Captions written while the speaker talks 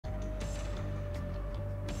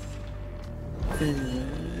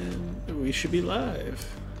And we should be live.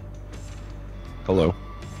 Hello.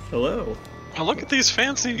 Hello. Oh, look at these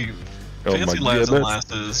fancy Oh lads and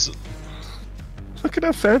lasses. Look at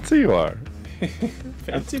how fancy you are.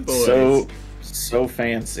 Fancy boys. So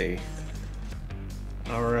fancy.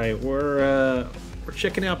 All right, we're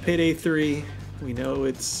checking out PayDay 3. We know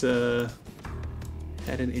it's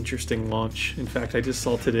had an interesting launch. In fact, I just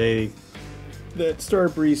saw today that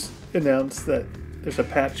Starbreeze announced that there's a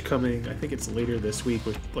patch coming. I think it's later this week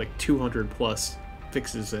with like 200 plus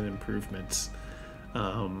fixes and improvements.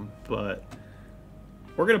 But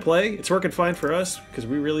we're gonna play. It's working fine for us because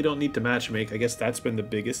we really don't need to matchmake. I guess that's been the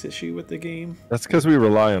biggest issue with the game. That's because we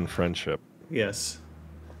rely on friendship. Yes.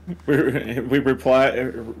 We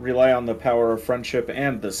rely on the power of friendship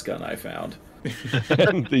and this gun I found.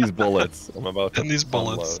 And these bullets. I'm about to. And these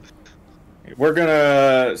bullets. Unload. We're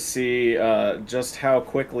gonna see just how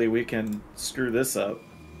quickly we can screw this up.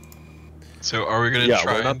 So are we gonna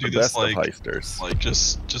try and do this like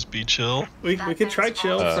just be chill? We could try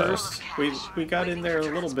chill first. We got in there a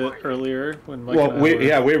little bit earlier when Mike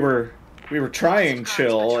we were trying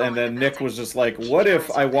chill, and then Nick was just like, "What if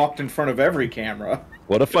I walked in front of every camera?"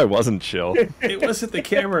 What if I wasn't chill? It wasn't the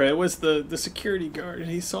camera. It was the security guard.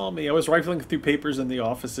 He saw me. I was rifling through papers in the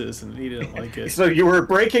offices, and he didn't like it. So you were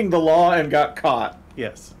breaking the law and got caught.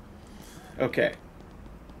 Yes. Okay.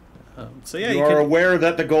 So yeah, you are aware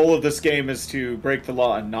that the goal of this game is to break the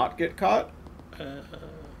law and not get caught?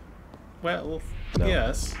 Well, no.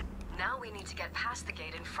 Yes. Now we need to get past the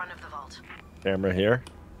gate in front of the vault. Camera here.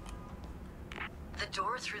 The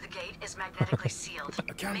door through the gate is magnetically sealed.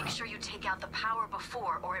 Make sure you take out the power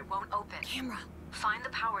before or it won't open. Camera. Find the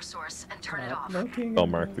power source and turn it off. I'll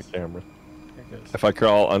mark the camera. If I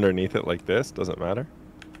crawl underneath it like this, doesn't matter.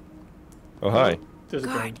 Oh, hi. There's a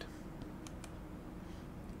guard.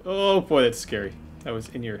 Oh boy, that's scary. That was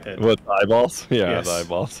in your head. With eyeballs? Yeah, yes. The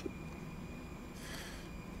eyeballs.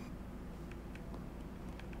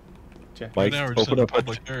 Mike, now we're open up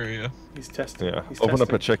public area. He's testing. Yeah, He's open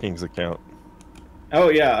testing. up a checkings account. Oh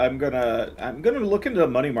yeah, I'm gonna look into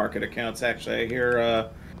money market accounts. Actually, I hear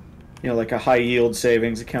like a high yield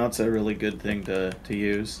savings account's a really good thing to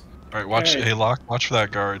use. All right, watch. Hey, Locke, watch for that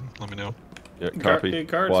guard. Let me know. Yeah, copy.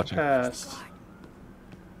 Guard's Watching. passed.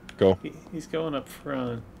 Go. He's going up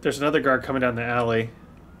front. There's another guard coming down the alley.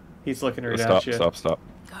 He's looking right Stop, at you. stop.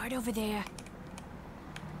 Guard over there.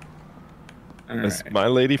 Is my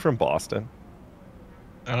lady from Boston?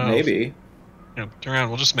 I don't know. Maybe. Yeah, turn around.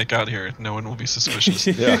 We'll just make out here. No one will be suspicious.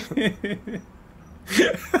 Yeah.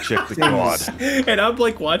 Check the quad. And I'm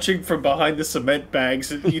like watching from behind the cement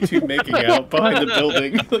bags and you two making out behind the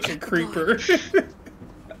building like a creeper.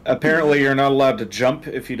 Apparently, you're not allowed to jump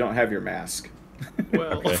if you don't have your mask.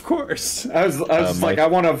 Well, Okay. Of course. I was like, I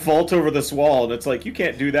want to vault over this wall, and it's like you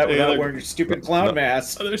can't do that without other- wearing your stupid clown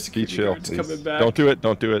mask. Other Be security chill, guards please. coming back. Don't do it.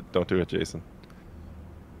 Don't do it. Don't do it, Jason.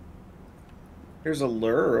 There's a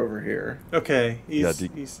lure over here. Okay, he's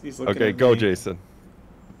looking Okay, at go, me. Jason.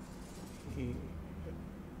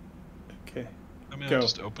 Okay, I mean, Go. I'll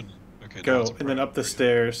just open. Okay. go, now it's and then up the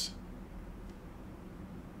stairs.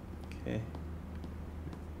 Okay.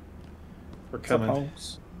 We're coming.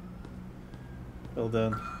 Suppose. Well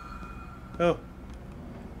done. Oh.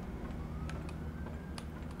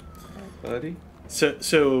 Buddy.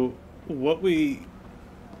 So what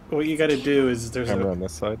you got to do is there's Camera on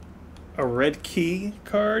this side. a red key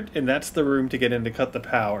card, and that's the room to get in to cut the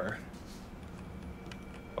power.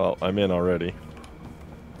 Well, I'm in already.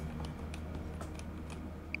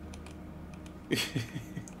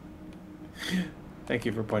 Thank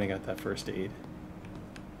you for pointing out that first aid.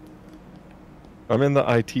 I'm in the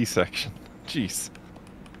IT section. Jeez.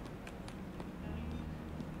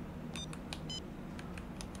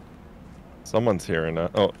 Someone's here and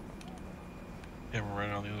oh. Yeah, we're right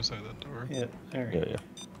on the other side of that door. Yeah, all right. Yeah.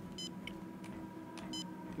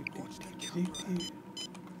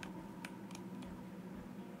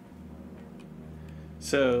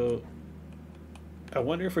 So, I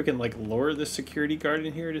wonder if we can like lure the security guard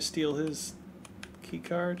in here to steal his key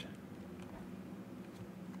card.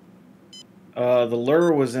 The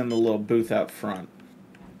lure was in the little booth out front.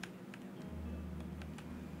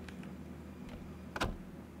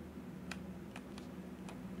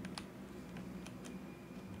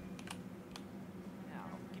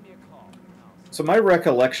 So my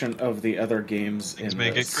recollection of the other games Things in may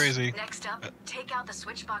this, get crazy. Next up, take out the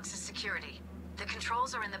switch box's security. The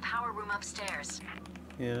controls are in the power room upstairs.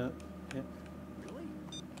 Yeah.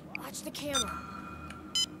 Watch the camera.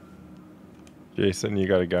 Jason, you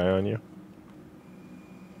got a guy on you?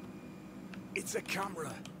 It's a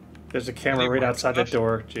camera. There's a camera right outside the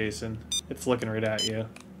door, Jason. It's looking right at you.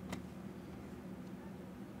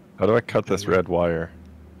 How do I cut this red wire?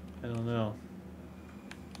 I don't know.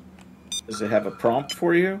 Does it have a prompt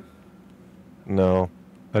for you? No.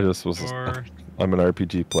 I just was... I'm an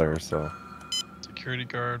RPG player, so... Security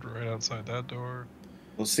guard right outside that door.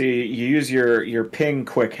 Well, see, you use your ping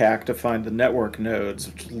quick hack to find the network nodes,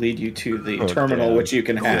 which lead you to the terminal, which you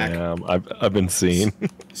can hack. Damn, I've been seen.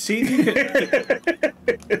 See if you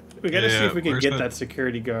can... We gotta see if we can get that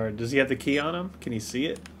security guard. Does he have the key on him? Can you see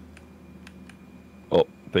it? Oh,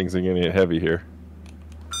 things are gonna get heavy here.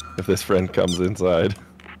 If this friend comes inside.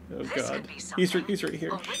 Oh god. He's right here.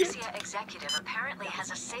 Elixir executive apparently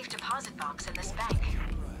has a safe deposit box in this bank.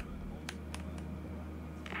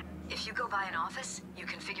 If you go by an office, you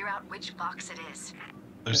can figure out which box it is.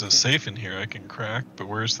 There's a safe in here I can crack, but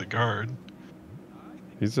where's the guard?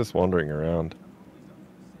 He's just wandering around.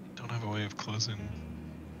 Don't have a way of closing.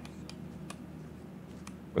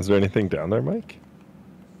 Is there anything down there, Mike?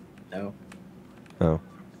 No. Oh.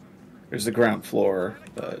 There's the ground floor,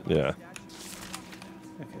 but... Yeah.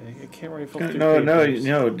 Okay, I can't rifle No, through no, papers.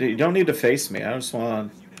 you don't need to face me. I just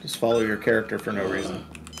want to just follow your character for no reason.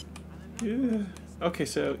 Yeah. Okay,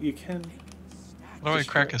 so you can... How do I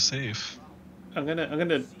crack a safe? I'm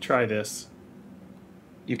gonna try this.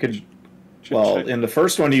 You could... Well, in the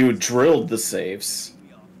first one you drilled the safes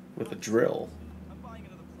with a drill.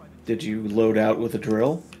 Did you load out with a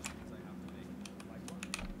drill?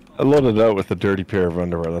 I loaded out with a dirty pair of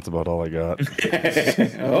underwear. That's about all I got.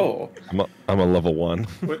 Oh. I'm a level 1.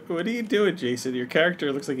 What are you doing, Jason? Your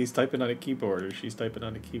character looks like he's typing on a keyboard, or she's typing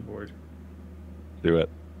on a keyboard. Do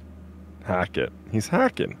it. Hack it. He's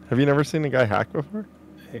hacking. Have you never seen a guy hack before?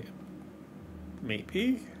 Hey,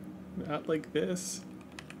 maybe? Not like this.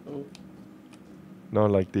 Oh.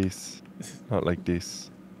 Not like this. Not like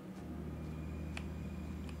this.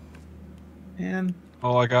 Man.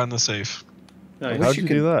 Oh, I got in the safe. Nice. How'd you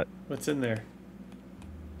do that? What's in there?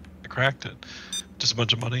 I cracked it. Just a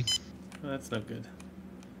bunch of money. Oh, that's no good.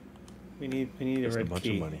 We need a Just red a bunch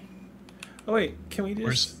key. of money. Oh wait, can we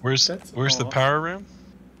just... Where's the power room?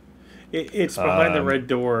 It's behind the red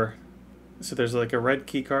door. So there's like a red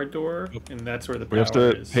key card door, and that's where the power We have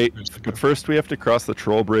to is. pay, but first we have to cross the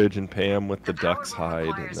troll bridge and pay him with the duck's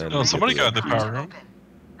hide, and then... Oh, somebody got the power room.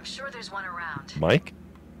 I'm sure there's one around. Mike?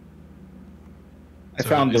 I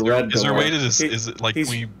found the red door. Is there a way to this? Is it like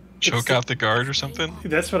we choke out the guard or something?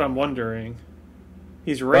 That's what I'm wondering.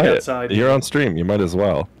 He's right outside. You're on stream. You might as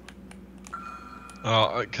well.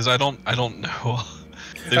 Because I don't know.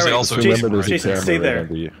 There's right, also Jason, stay there.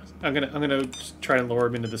 Right, I'm gonna try and lure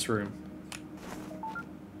him into this room.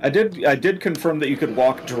 I did confirm that you could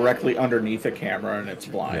walk directly underneath a camera and it's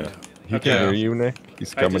blind. Yeah. He can hear you, Nick.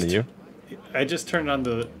 He's coming to you. I just turned on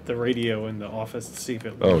the radio in the office to see if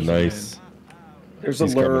it. Oh, nice. There's a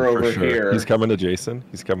lure over here. He's coming to Jason.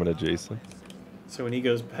 He's coming to Jason. So when he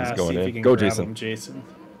goes past, going see if in. he can Go, grab Jason. him, Jason.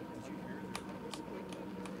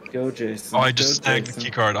 Go, Jason. Oh, I just snagged the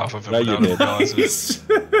key card off of him. Now you did. All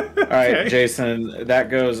right, Jason.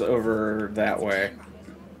 That goes over that way.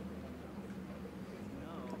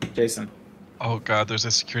 Jason. Oh god, there's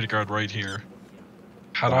a security guard right here.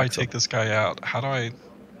 How do I take this guy out? How do I...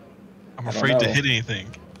 I'm afraid to hit anything.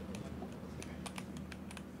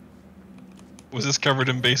 Was this covered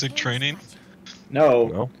in basic training? No.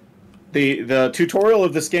 No. The tutorial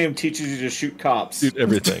of this game teaches you to shoot cops. Shoot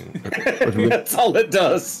everything. That's all it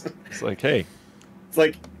does. It's like, hey. It's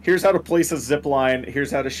like, here's how to place a zip line.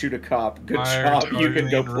 Here's how to shoot a cop. Good job. You can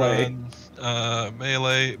go play.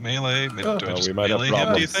 Melee. Do I just we might have melee him,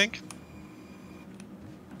 problems. do you think?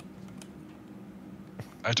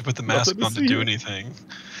 I have to put the mask on to do anything.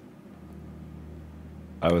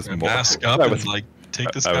 I was mask up and like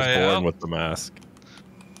take this guy out. I was born with the mask.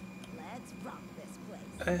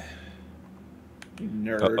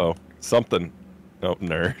 Nerd. Uh-oh. Something. Oh,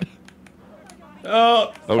 nerd.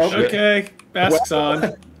 Oh, shit. Okay. Mask's on.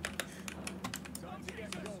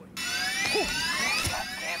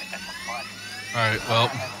 Alright, well.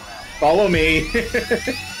 Follow me.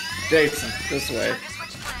 Jason, this way.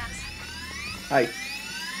 Hi.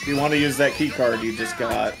 If you want to use that key card you just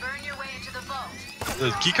got.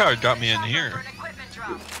 The key card got me in here.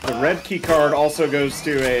 The red key card also goes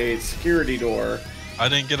to a security door. I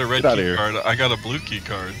didn't get a red key card. I got a blue key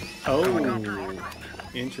card. Oh,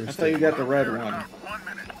 interesting. I thought you got the red one.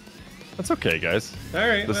 That's okay, guys. All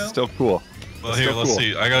right. This is still cool. Well, here, let's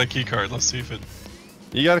see. I got a key card. Let's see if it...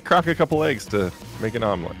 You gotta crack a couple eggs to make an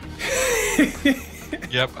omelet.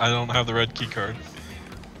 Yep, I don't have the red key card.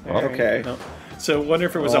 Okay. No. So wonder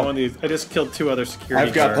if it was on one of these. I just killed 2 other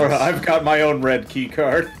security guards. I've got my own red key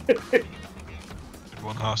card.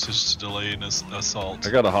 One hostage to delay an assault. I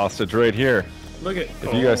got a hostage right here. Look at.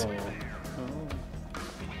 If you guys.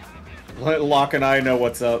 Locke and I know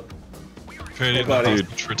what's up. Creating buddy. the Dude,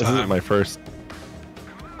 hostage for this time. isn't my first.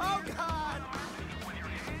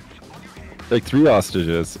 Like 3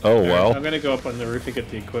 hostages. Oh All right, well. I'm gonna go up on the roof and get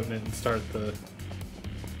the equipment and start the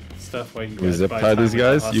stuff while you We guys zip buy tie time these with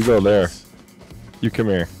the guys? You go there. hostages. You come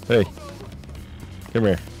here. Hey. Come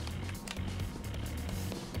here.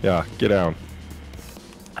 Yeah, get down.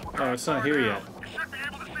 Oh, it's not here yet.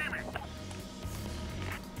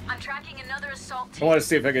 I'm tracking another assault I team. want to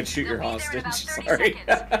see if I can shoot your They'll be there in hostage. about 30 Sorry.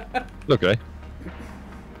 seconds. Okay.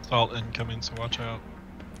 Assault incoming, so watch out.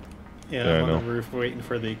 Yeah, Yeah, I I'm on know. the roof waiting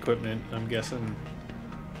for the equipment. I'm guessing.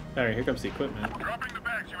 All right, here comes the equipment. Dropping the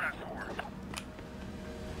bags you asked for.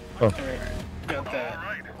 Oh. All right, got that. All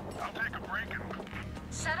right, I'll take a break and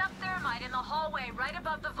Set up thermite in the hallway right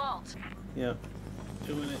above the vault. Yep,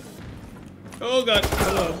 doing it. Oh god!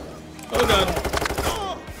 Hello. Oh god!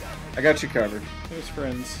 I got you covered. There's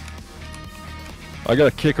friends. I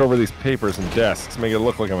gotta kick over these papers and desks, make it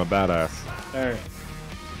look like I'm a badass. All right.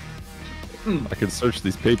 I can search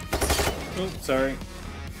these papers. Oh, sorry.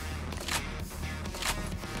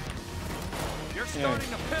 you're starting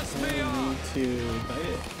to piss I need to ignite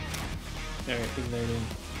it. All right, igniting.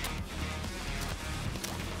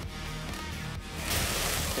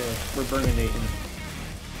 Okay, we're burning Nathan.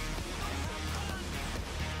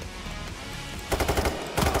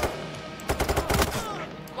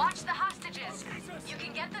 Watch the hostages. You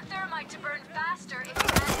can get the thermite to burn faster if you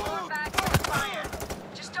add more bags to the fire.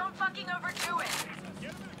 Just don't fucking overdo it.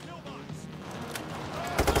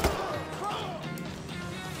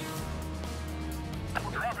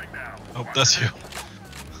 Dropping now. Oh, that's you.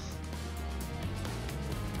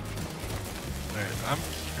 Alright, I'm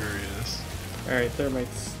curious. All right,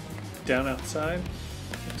 thermite's down outside.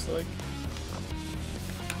 Looks like.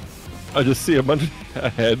 I just see a bunch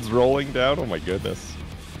of heads rolling down. Oh my goodness.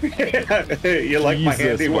 You like my Jesus,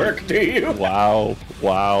 handiwork, what- do you? Wow.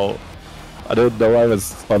 Wow. I didn't know I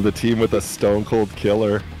was on the team with a stone cold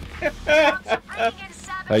killer.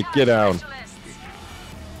 Hey, get down.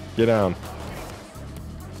 Get down.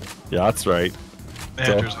 Yeah, that's right.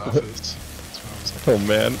 Manager's So- office. That's what I was like. Oh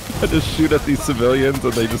man. I just shoot at these civilians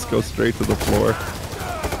and they just go straight to the floor.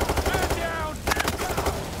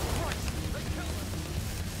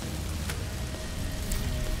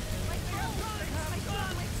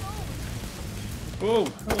 Whoa!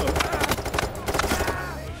 Hello.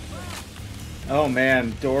 Oh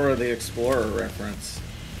man, Dora the Explorer reference.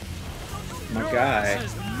 My guy.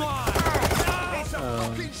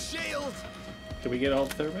 Did we get all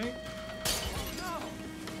the thermite?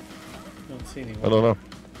 Don't see anyone. I don't know.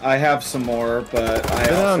 I have some more, but I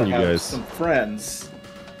Get also on, you have guys. some friends.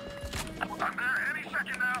 I'm there any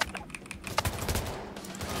second now.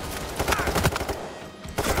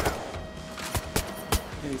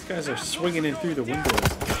 Yeah, these guys are swinging in through the windows.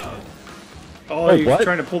 and shit. Oh, Wait, he's what?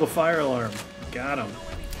 trying to pull the fire alarm. Got him.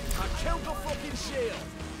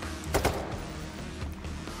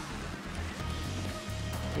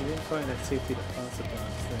 We didn't find that safety deposit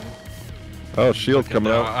box thing. Oh, shield Okay,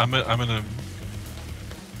 coming now out. I'm in a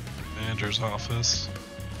manager's office.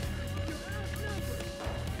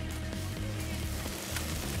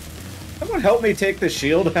 Someone help me take the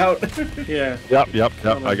shield out. Yeah. Yep.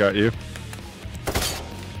 I got you.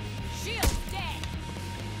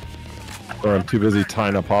 Or I'm too busy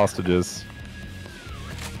tying up hostages.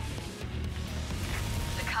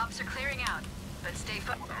 The cops are clearing out, but stay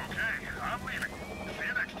focused. Okay, I'm leaving. See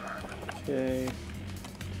you next time. Okay.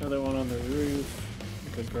 Another one on the roof.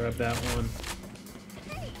 I could grab that one.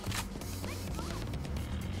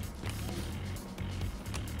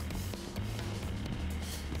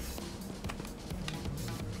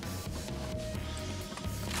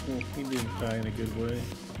 Oh, he didn't die in a good way.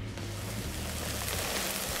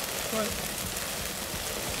 What?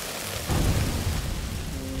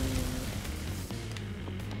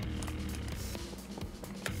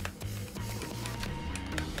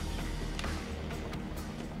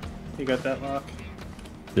 You got that lock?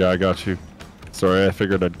 Yeah, I got you. Sorry, I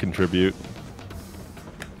figured I'd contribute.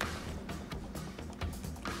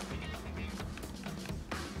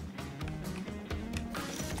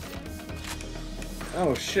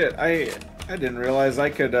 Oh shit, I didn't realize I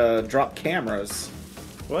could drop cameras.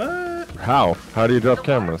 What? How? How do you drop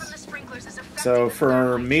The water cameras? from the sprinklers is affecting So the for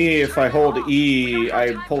thermite. me, if I Turn them hold off. E, We don't I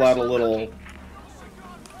have time pull for out a slow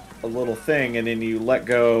little thing, and then you let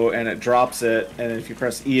go, and it drops it. And if you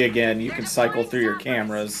press E again, you can cycle through your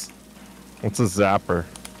cameras. What's a zapper?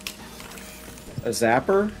 A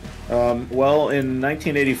zapper? Well, in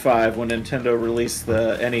 1985, when Nintendo released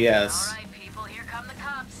the NES, All right, people, here come the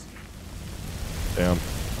cops. Damn.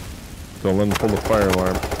 Don't let him pull the fire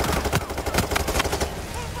alarm.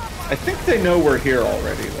 I think they know we're here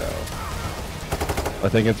already, though. I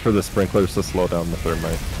think it's for the sprinklers to slow down the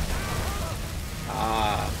thermite.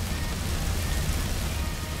 Ah.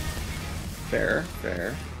 Fair,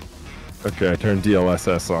 fair. Okay, I turned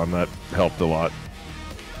DLSS on. That helped a lot.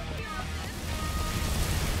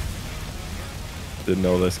 Didn't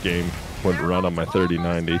know this game wouldn't run on my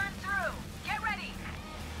 3090.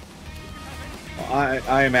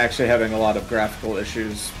 I am actually having a lot of graphical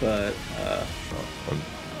issues, but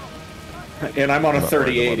and I'm on a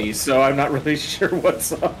 3080, so I'm not really sure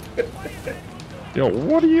what's up. Yo,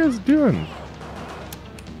 what are you guys doing?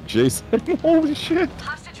 Jason, holy shit!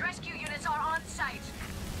 Hostage rescue units are on site.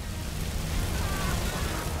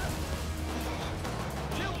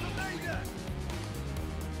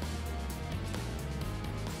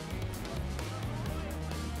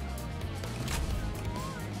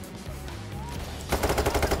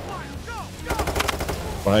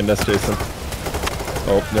 Behind us, Jason.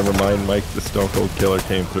 Oh, never mind, Mike. The Stone Cold Killer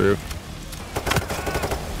came through.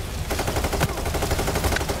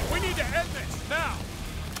 We need to end this now.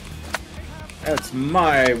 That's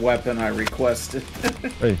my weapon I requested.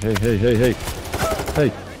 Hey, hey, hey, hey, hey.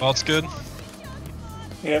 Hey. Well, it's good.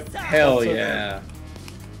 Yep. Hell yeah!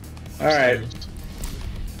 All right,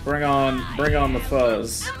 bring on the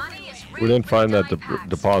fuzz. The money is We didn't find that really packed.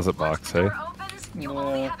 deposit box, hey? Once the door opens, you'll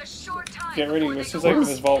only have a short time Get ready. before This they is like close.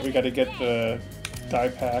 this vault. We got to get the die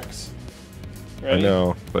packs. I Ready?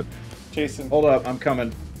 know, but Jason. Hold up, I'm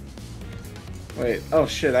coming. Wait, oh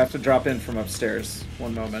shit, I have to drop in from upstairs.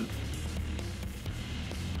 One moment.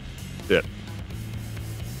 shit.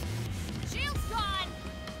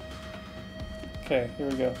 Okay, here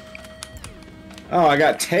we go. Oh, I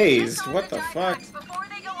got tased. What the fuck? Before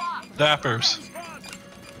they go off. Dappers.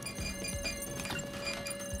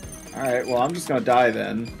 Alright, well, I'm just gonna die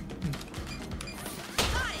then.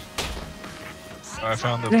 I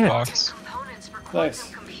found the Shit. box. Components for Nice.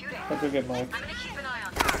 quantum computing. Hope we get Mike. I'm gonna keep an eye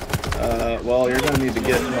on this. Well, you're gonna need to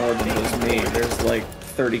get more than just me. There's like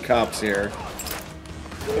 30 cops here.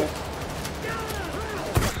 Okay.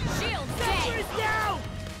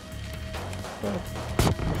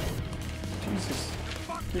 Jesus.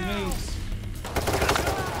 Grenades.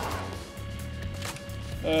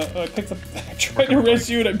 I picked up. I tried to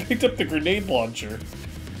rescue and I picked up the grenade launcher.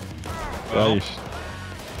 Well, Nice.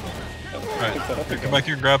 alright. Pick that up Come again. back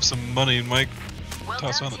here and grab some money, Mike. Well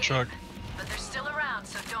Toss done, on the team. truck. But they're still around,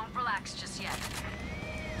 so don't relax just yet.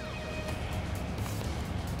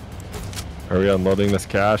 Are we unloading this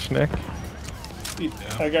cash, Nick?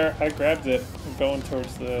 I grabbed it. I'm going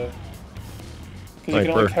towards the. Because you Like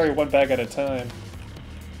can only where? carry one bag at a time.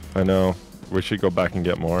 I know. We should go back and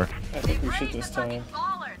get more. I think we They've should raised this the fucking time.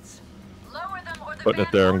 bollards. Lower them or the Putting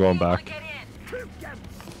it van there, I'm won't going be able back. to get in.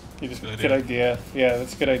 You just Good good idea. Yeah,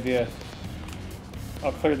 that's a good idea.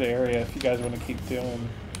 I'll clear the area if you guys want to keep doing.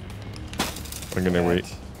 I'm gonna wait.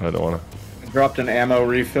 I don't wanna. I dropped an ammo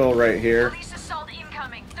refill right here. Police assault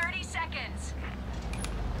incoming. 30 seconds.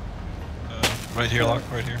 Right here, Locke,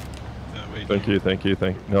 right here. Wait. Thank you, thank you,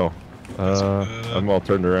 no. I'm all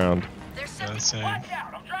turned around. There's 70 Same. Watch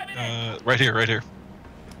out, I'm driving in. Right here, right here.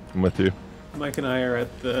 I'm with you. Mike and I are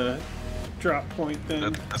at the drop point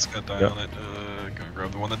then. That's got die Yep. on it. Gonna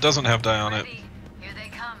grab the one that doesn't have die on it. Ready. Here they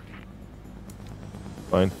come.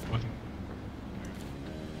 Fine.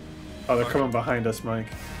 Oh, they're coming behind us, Mike.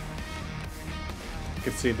 You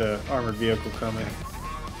can see the armored vehicle coming.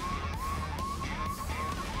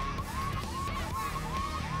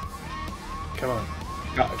 Come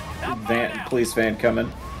on. Police van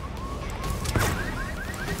coming.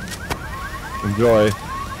 Enjoy.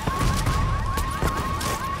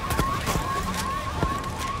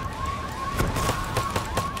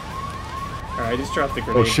 Alright, I just dropped the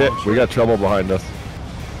grenade. Oh shit, launcher. we got trouble behind us. Here,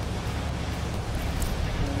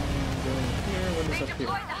 what They is up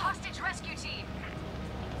deployed here? the hostage rescue team.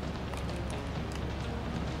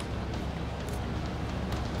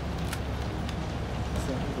 Is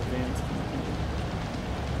that where the van's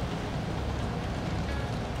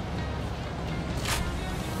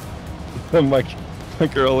gonna My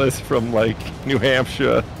girl is from like New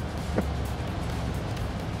Hampshire.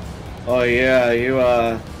 Oh yeah, you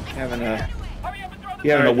having a Hurry up and throw the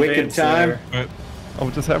you having a Alright, the wicked van's time? there. Right.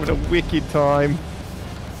 I'm just having a wicked time.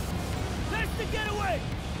 That's the getaway.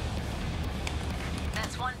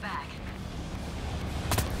 That's one bag.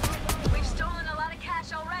 We've stolen a lot of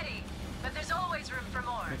cash already, but there's always room for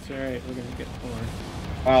more. That's alright, we're gonna get more.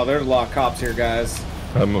 Oh, there's a lot of cops here, guys.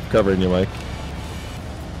 I'm covering you, Mike.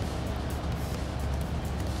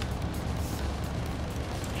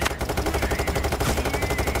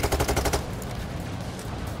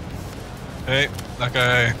 Hey, that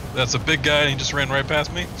guy, that's a big guy and he just ran right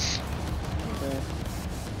past me. Okay.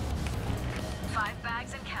 5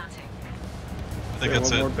 bags and counting. I think Is that's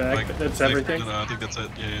there it. one more bag? Like, That's like, everything? No, I think that's it.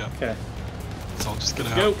 Yeah. Okay. So I'll just get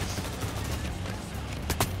Let's out. go.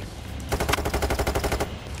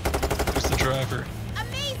 Who's the driver?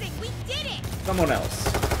 Amazing! We did it! Someone else.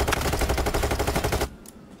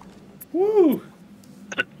 Woo!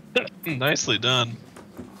 Nicely done.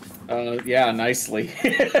 Yeah, nicely.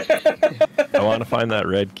 I want to find that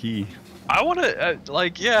red key. I want to,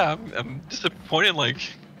 yeah, I'm disappointed, like,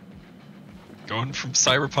 going from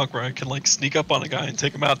Cyberpunk where I can, like, sneak up on a guy and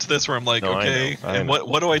take him out to this where I'm like, No, okay, I and know.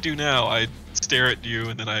 what do I do now? I stare at you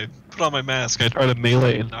and then I put on my mask, I try to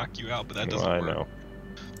melee and knock you out, but that doesn't I work. know.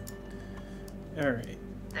 All right.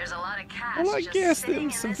 There's a lot of cash. Well, I just guess sitting them in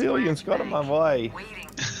this civilians black got in my bag, way.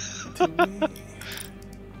 waiting.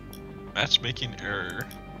 Matchmaking error.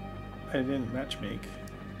 I didn't matchmake.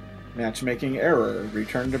 Matchmaking error.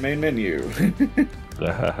 Return to main menu.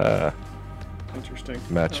 Interesting.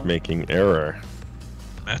 Matchmaking error.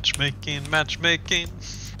 Matchmaking.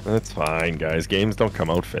 That's fine, guys. Games don't come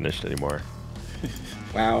out finished anymore.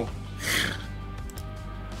 Wow.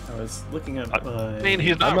 I was looking at my... I mean,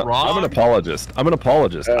 he's not I'm wrong. an apologist. I don't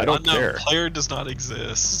Unknown care. player does not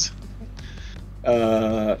exist.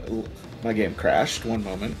 My game crashed. One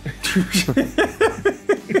moment.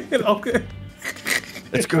 Okay.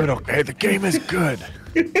 It's good, okay? The game is good.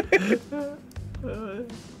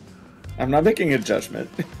 I'm not making a judgment.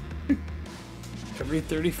 Every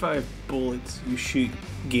 35 bullets you shoot,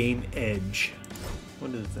 gain edge.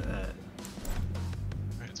 What is that?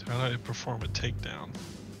 Alright, so how do I perform a takedown?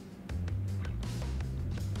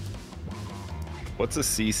 What's a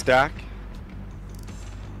C stack?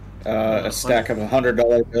 A stack of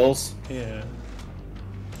 $100 bills. Yeah.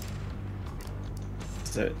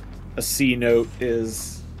 A C note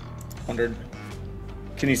is 100.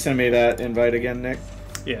 Can you send me that invite again, Nick?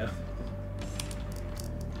 Yeah.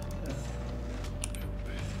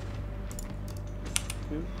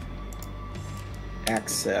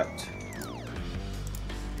 Accept.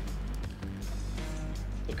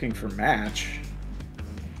 Looking for match.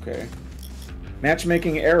 Okay.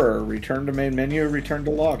 Matchmaking error. Return to main menu. Return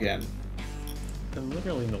to login. I'm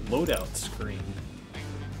literally in the loadout screen.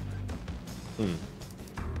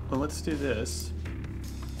 Well, let's do this.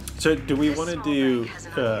 So, do we want to do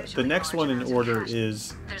the next one in order?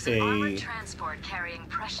 Is a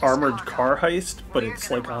armored car heist, but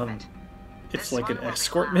it's like on, it's like an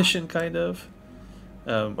escort mission kind of.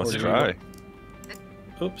 Let's or do we try. want-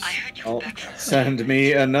 Oops. Oh, send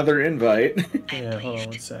me another invite. Yeah, hold on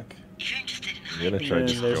one sec. I'm gonna try And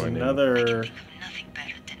just there's joining. another.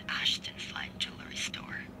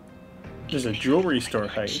 There's a jewelry store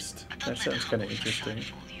heist. That sounds kind of interesting.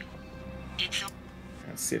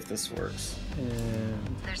 Let's see if this works.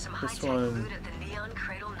 And this one.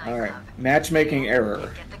 Alright. Matchmaking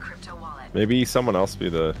error. Maybe someone else be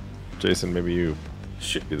the... Jason, maybe you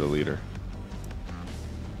Should be the leader.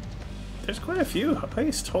 There's quite a few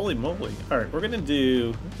heists. Holy moly! All right, we're gonna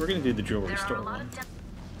do the jewelry store one.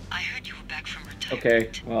 Okay,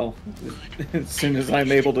 well, as soon as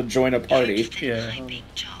I'm able to join a party. Yeah.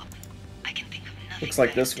 Looks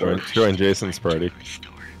like this works. Join Jason's party.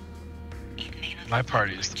 My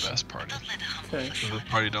party is the best party. Okay. So the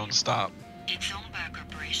party don't stop.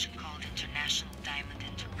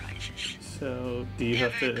 So do you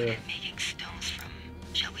have to?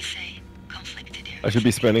 I should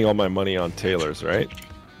be spending all my money on tailors, right?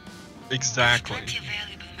 Exactly.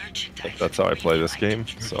 That's how I play this game.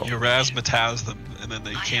 So You razzmatazz them, and then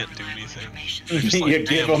they can't do anything. They're just like, You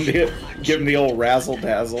give them the old razzle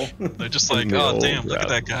dazzle. They're just like, The oh old damn, look at razzle.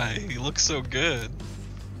 that guy. He looks so good.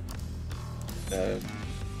 I'm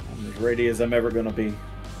as ready as I'm ever gonna be.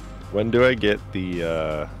 when do I get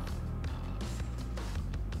the?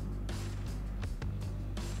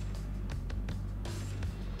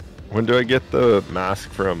 When do I get the mask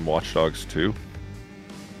from Watch Dogs 2?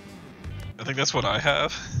 I think that's what I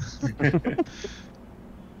have.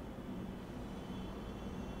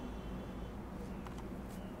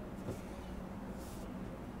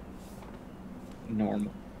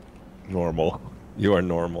 Normal. Normal. You are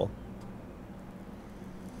normal.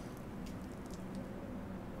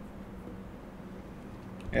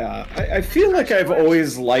 Yeah, I feel like I've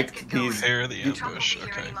always liked these. Prepare the ambush.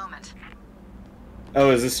 Okay. Oh,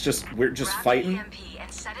 is this just we're just fighting?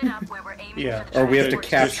 Yeah. Or we have to There's-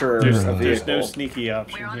 capture a There's no vehicle? sneaky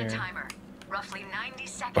option We're on a here. timer. Roughly 90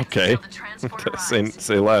 seconds Okay. until the transporter say arrives.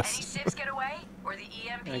 say less. Any SIVs get away, or the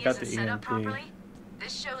EMP I got isn't the set up EMP. properly,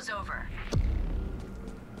 this show's over.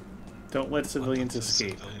 Don't let civilians Let the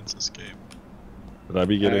escape. Civilians escape. Would I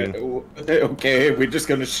be getting... Okay, we're just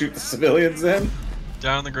gonna shoot the civilians then?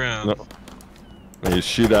 Down on the ground. No. You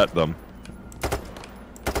shoot at them.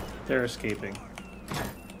 They're escaping.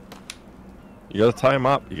 You gotta tie them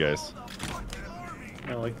up, you guys.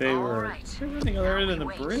 No, like they were running other than the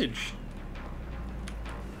bridge.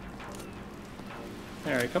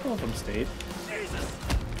 Alright, a couple of them stayed.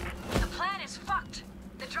 The plan is fucked.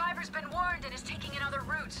 The driver's been warned and is taking another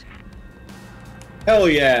route. Hell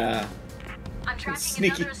yeah! I'm tracking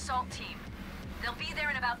Sneaky. another assault team. They'll be there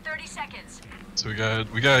in about 30 seconds. So we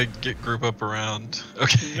gotta get group up around.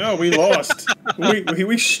 Okay. No, we lost.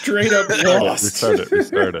 we straight up lost. Restart it.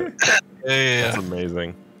 Restart it. Yeah. That's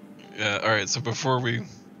amazing. Yeah. All right. So before we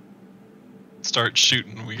start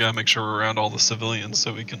shooting, we gotta make sure we're around all the civilians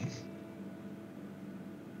so we can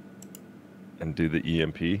And do the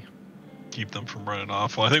EMP. keep them from running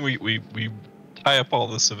off. Well, I think we tie up all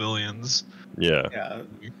the civilians. Yeah. Yeah.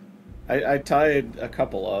 I tied a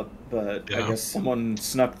couple up, but I Yeah. guess someone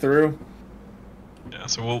snuck through. Yeah.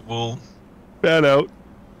 So we'll Fan out.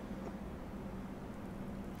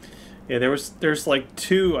 Yeah, there's like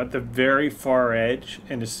two at the very far edge,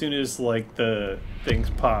 and as soon as like the things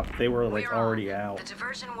popped, they were like We're on. already out. The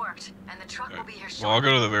diversion worked, and the truck will be here shortly. Well, I'll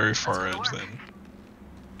go to the very Let's far go to edge work. then.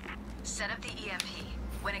 Set up the EMP.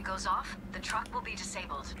 When it goes off, the truck will be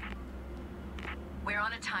disabled. We're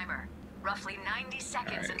on a timer. Roughly 90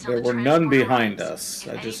 seconds Alright, until there the were none transport behind arrives. us.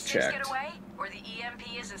 If I any just sticks checked. Get away, or the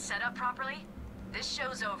EMP isn't set up properly, this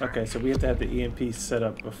show's over. Okay, so we have to have the EMP set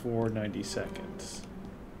up before 90 seconds.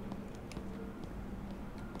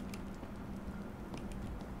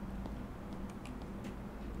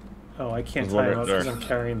 Oh, I can't There's one tie him right up because there. I'm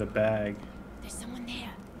carrying the bag. There's someone there.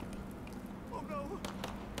 Oh no!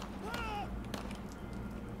 Ah!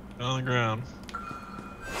 On the ground.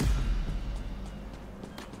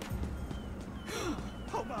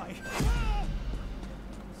 Oh my! Ah!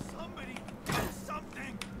 Somebody do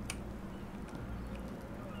something!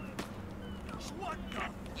 What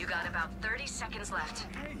the? You got about 30 seconds left.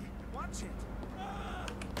 Hey, watch it! Ah!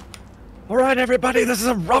 All right, everybody, this is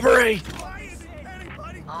a robbery. Why isn't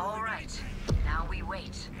anybody? All right. Now we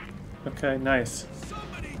wait. Okay, nice.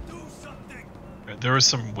 Somebody do something! There was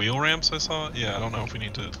some wheel ramps I saw. Yeah, I don't know if we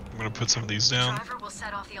need to. I'm gonna put some of these down. Driver will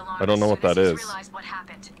set off the alarm I don't know as what soon as that he's is. realized what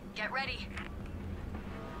happened. Get ready.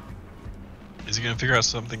 Is he gonna figure out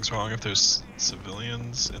something's wrong if there's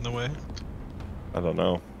civilians in the way? I don't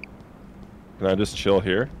know. Can I just chill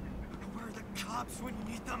here? Where are the cops when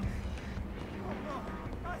you need them? Oh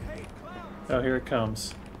no! I hate clowns! Oh, here it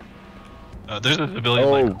comes. There's a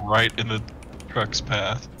civilian like right in the truck's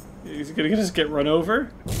path. He's gonna just get run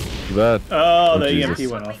over? That. Oh, the Jesus.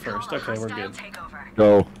 EMP went That's off what we first. call a Okay, we're hostile good. takeover.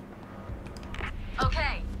 Go.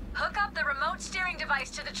 Okay, hook up the remote steering device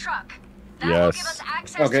to the truck. That will Yes. give us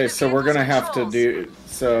access to Okay, the so we're vehicle's gonna have to controls. do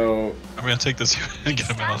so. I'm gonna take this and get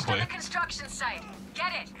him out of Stashed the on way. the construction site.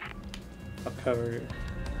 Get it. I'll cover you.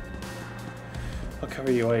 I'll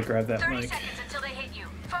cover you while you grab that 30 mic. seconds until they hit you.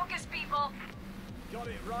 Focus, people. Got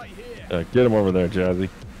it right here. Get him over there, Jazzy.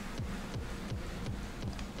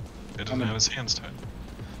 He doesn't have his hands tied.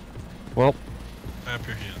 Well, Clap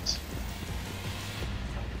your hands.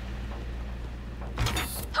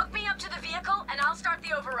 Hook me up to the vehicle and I'll start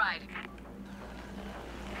the override.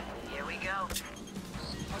 Here we go.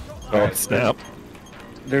 oh snap.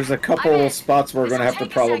 There's a I'm couple in. spots where we're This'll gonna have to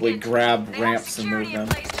take a probably second. grab They have ramps and move security in them.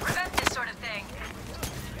 place to prevent this sort of thing.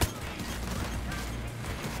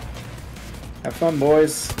 Have fun,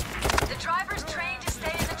 boys. The driver's trained to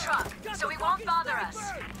stay in the truck, so he won't bother us.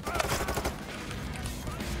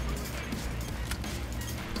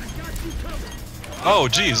 Oh,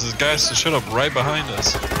 geez, this guy showed up right behind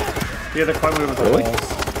us. Yeah, they're climbing over the Really?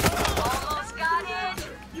 walls. Almost got it.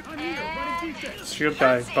 And... Shield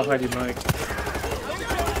guy behind you, Mike.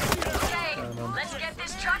 Okay, let's get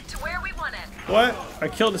this truck to where we want it. What? I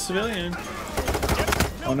killed a civilian.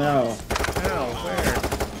 Oh no. Ow, where?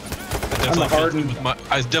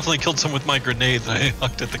 I definitely killed some with my grenade that I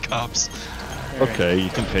hucked at the cops. Okay, you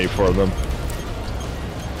can pay for them.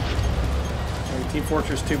 Alright, Team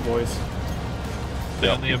Fortress 2, boys. Stay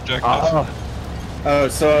on the objective. Oh,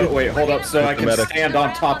 so wait, hold up. So I can Medic. stand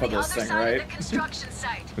on top of the this other thing, side of right? the construction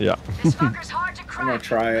site. Yeah. This fucker's hard to crack. gonna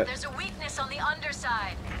try but it. There's a weakness on the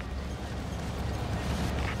underside.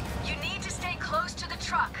 You need to stay close to the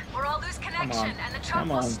truck, or I'll lose connection, and the truck Come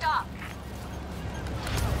will on. stop.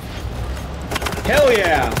 Hell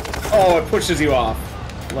yeah! Oh, it pushes you off.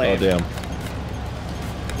 Oh Lame. damn.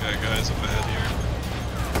 Okay, guys, up ahead here.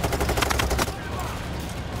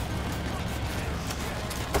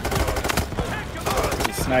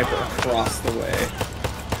 The sniper across the way.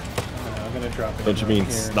 I'm gonna drop it. Don't you mean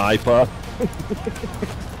here. sniper?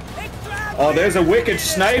 Oh, there's a wicked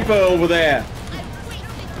sniper over there.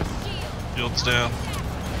 Shield's down.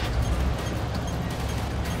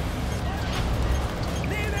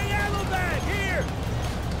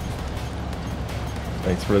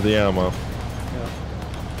 Thanks for the ammo. Yeah.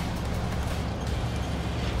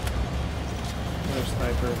 Another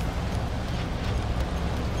sniper.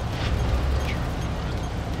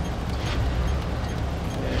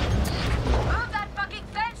 Move that fucking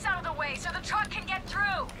fence out of the way so the truck can get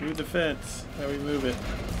through. Move the fence. How we move it?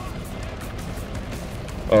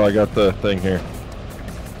 Oh, I got the thing here.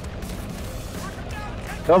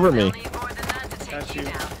 Cover me. They'll need more than that to take Got you you.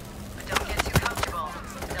 down. But don't get too comfortable.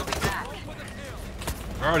 They'll be back.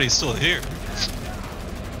 We're already still here.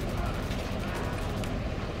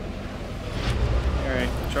 Alright,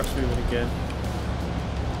 truck's moving again.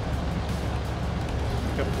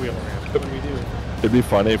 Pick up wheel ramp. What do we do? It'd be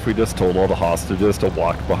funny if we just told all the hostages to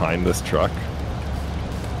walk behind this truck.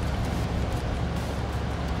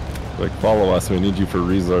 Like, follow us, we need you for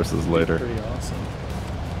resources later. Pretty awesome.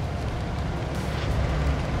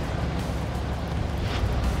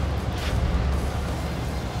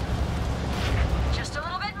 Just a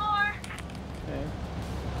little bit more. Okay.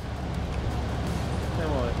 Now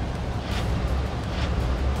what?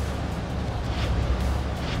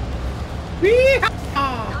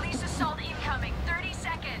 Police assault incoming. 30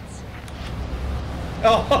 seconds.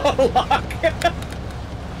 Oh, lock.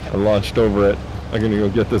 I launched over it. I'm gonna go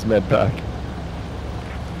get this med pack.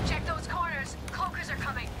 Check those corners. Cloakers are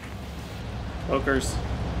coming. Pokers.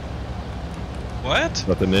 What? Is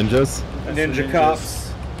that the ninjas? That's the Ninja ninjas.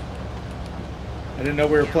 cops. I didn't know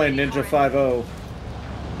we were playing Ninja 5-0.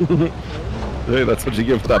 Hey, that's what you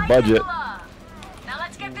give for that Light budget. the law. Now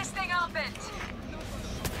let's get this thing opened.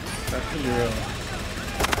 That's the drill.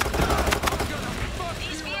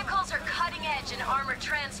 These vehicles are cutting edge in armored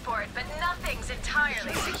transport, but nothing's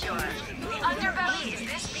entirely secure. The underbelly is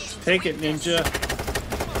this beast's Take it, weakness. ninja.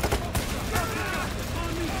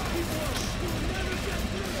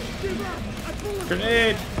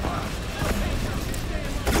 Grenade!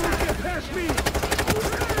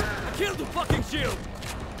 Kill the fucking shield!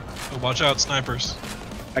 Oh, watch out, snipers.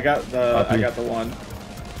 I got the Copy. one.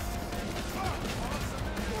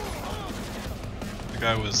 The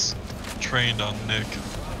guy was trained on Nick.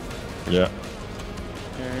 Yeah.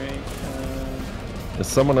 Alright, Is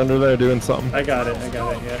someone under there doing something? I got it,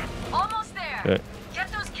 yeah. Almost there. Okay.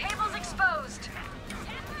 Get those cables exposed.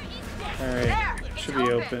 Alright, There. It's should be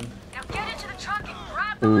open. Now get into the truck and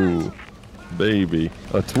grab the Ooh, loot. baby.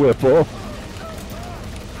 A twipple.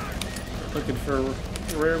 Looking for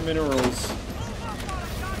rare minerals.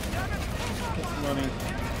 Get some money.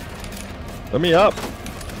 Let me up.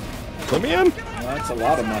 Let me in. Well, that's a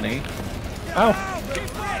lot of money. Ow.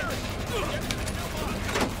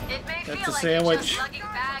 It may That's feel a like sandwich. you're just lugging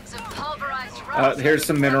bags of pulverized rocks. Here's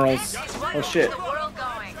some minerals. It's Oh, where shit. the world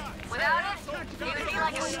going. Without it, it would be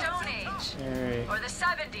like a stone age. Alright. Or the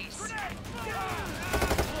 70s.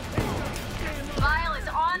 Lyle is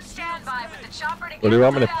on standby with the chopper to What do you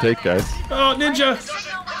want me to take, guys? Oh, ninja!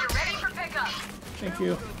 Signal when you're ready for pickup. Thank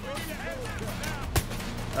you.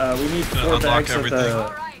 We need Gonna 4 unlock bags of everything. All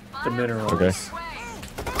the right, the Lyle, minerals. Okay. sway.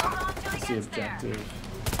 Hold on till he That's the gets there. objective.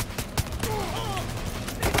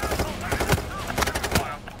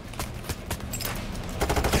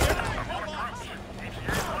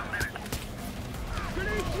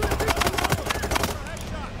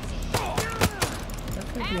 That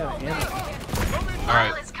could be out of ammo. Lyle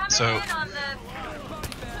Alright, is coming so in on the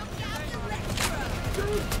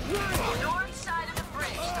north side of the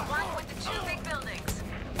bridge, the one with the 2 big buildings.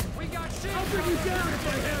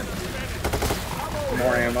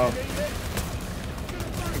 More ammo.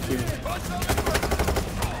 Thank you.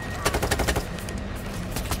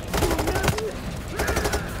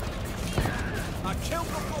 I killed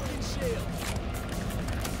the fucking shield!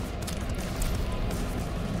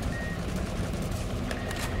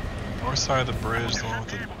 north side of the bridge, the one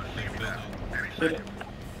with the big building.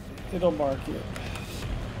 It'll mark it.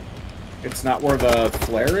 It's not where the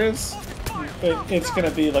flare is? It's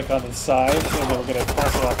gonna be like on the side, and then we're gonna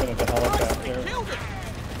toss it off into the helicopter.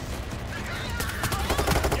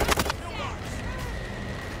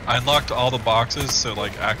 I unlocked all the boxes, so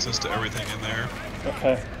like access to everything in there.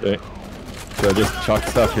 Okay. Okay. Should I just chuck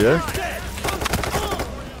stuff here?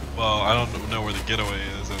 Well, I don't know where the getaway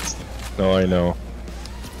is. That's the... No, I know.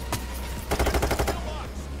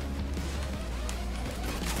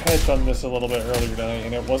 I had done this a little bit earlier tonight,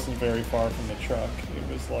 and it wasn't very far from the truck.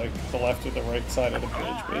 It was like the left or the right side of the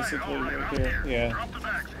bridge, basically, right here. Yeah,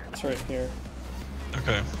 it's right here.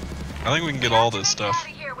 Okay. I think we can get all this Out stuff. of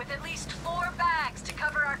here with at least 4 bags to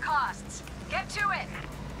cover our costs. Get to it.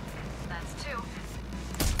 That's 2.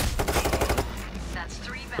 That's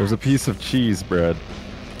 3 bags. There's a piece of cheese bread.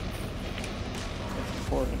 That's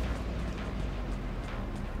important.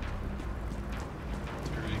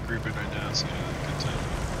 You're really grouping right now, so yeah, good time.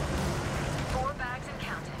 4 bags and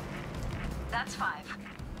counting. That's 5.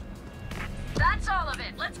 That's all of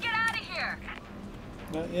it. Let's get out of here.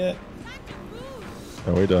 Not yet.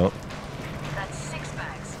 No, we don't. That's 6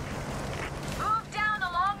 bags. Move down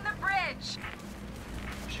along the bridge.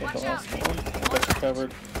 Shit, Watch the out. last one. I got you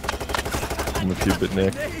covered. I'm with you, but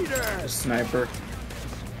Nick. A sniper.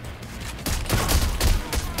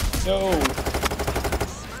 No!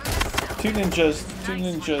 2 ninjas. 2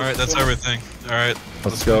 ninjas. Alright, that's Go. everything. Alright,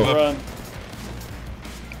 Let's go. move up. Run.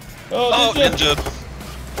 Oh, Oh, ninja!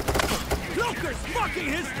 ninja! Joker's fucking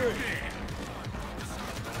history!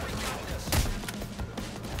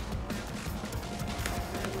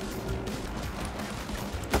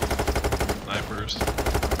 Snipers.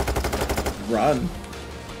 Run.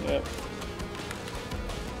 Yep.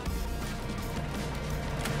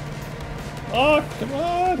 Oh, come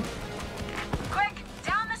on! Quick,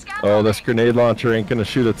 down the scaffolding. Oh, this grenade launcher ain't gonna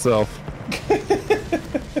shoot itself. Okay,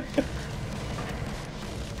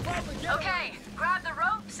 grab the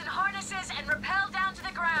ropes and harnesses and rappel down to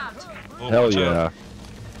the ground. Oh, Hell watch yeah. out.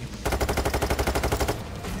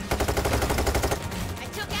 I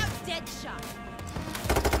took out Deadshot.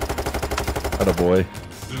 Attaboy.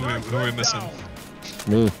 Who are we missing?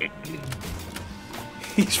 Me.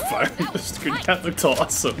 He's firing this grenade. That looked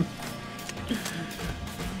awesome.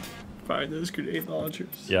 Firing those grenade launchers.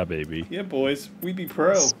 Yeah, baby. Yeah, boys. We be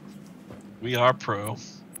pro. We are pro.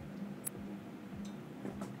 This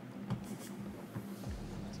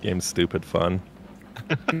game's stupid fun.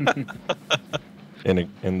 in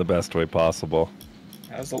the best way possible.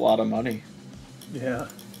 That's a lot of money. Yeah.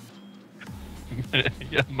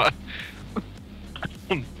 Yeah,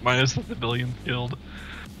 minus the billion killed.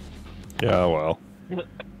 Yeah, well.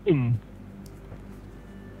 I'm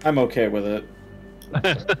okay with it.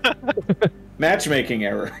 Matchmaking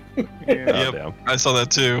error. Yeah. Yep, damn. I saw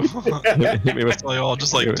that too. Hit me with, They all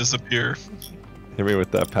just like Hit me- disappear. hit me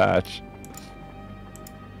with that patch.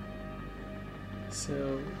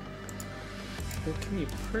 So, what can you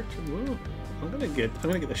purchase? Whoa. I'm gonna get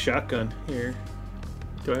the shotgun here.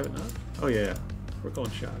 Do I have enough? Oh yeah, we're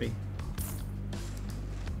going shoddy.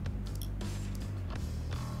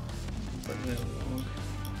 Bring that along.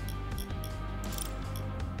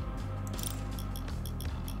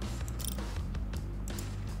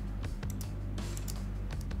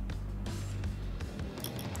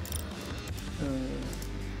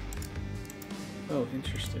 Oh,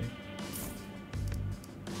 interesting.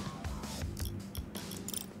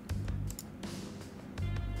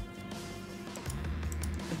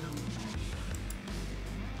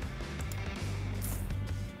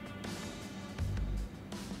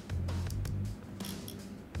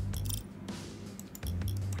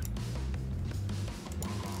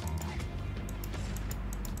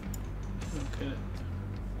 Okay.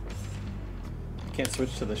 Can't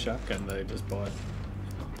switch to the shotgun that I just bought.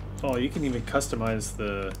 Oh, you can even customize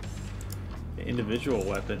the individual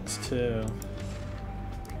weapons too.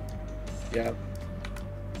 Yeah.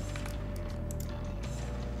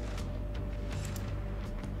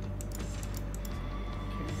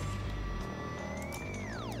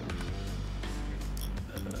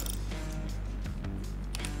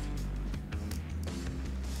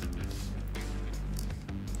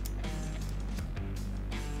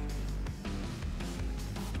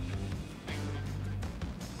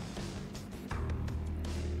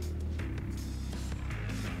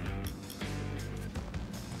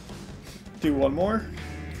 Do one more?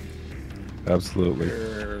 Absolutely.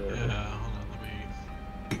 Yeah, hold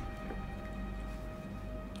on, let me.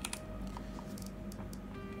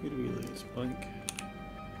 Who do we lose? Blink.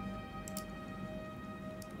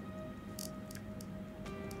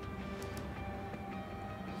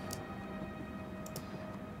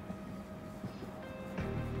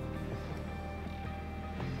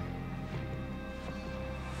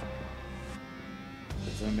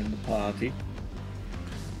 Because I'm in the party.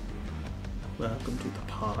 Welcome to the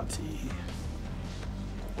party.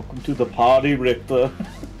 Welcome to the party, Richter.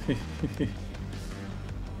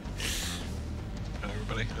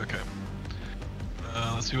 Everybody, okay.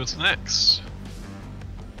 Let's see what's next.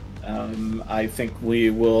 I think we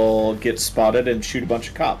will get spotted and shoot a bunch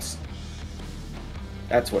of cops.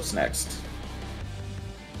 That's what's next.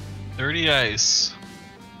 30 ice.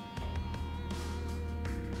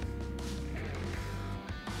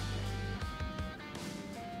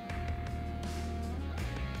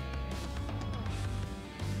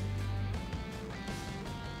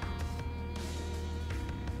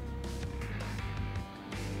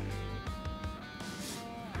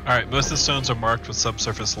 All right, most of the stones are marked with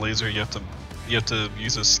subsurface laser. You have to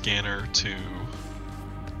use a scanner to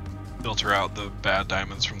filter out the bad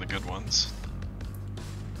diamonds from the good ones.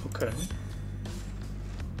 Okay.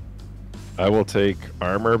 I will take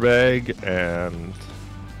armor bag and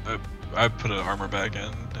I put an armor bag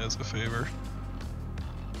in as a favor.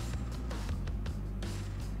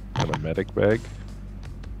 a medic bag.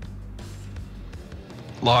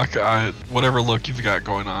 Locke, whatever look you've got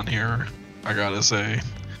going on here, I gotta say,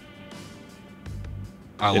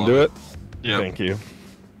 I love Into it? Yeah. Thank you.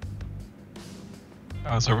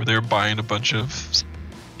 I was over there buying a bunch of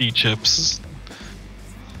E-chips.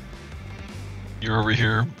 You're over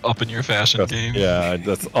here upping your fashion game. Yeah,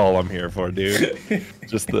 that's all I'm here for, dude.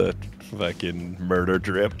 Just the fucking murder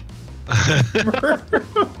drip.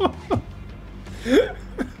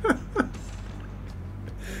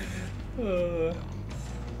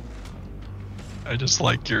 I just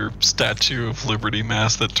like your Statue of Liberty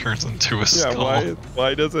mask that turns into a skull. Yeah,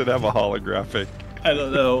 why does it have a holographic? I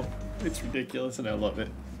don't know. It's ridiculous and I love it.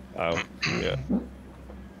 Oh, yeah.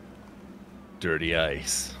 Dirty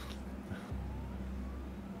ice.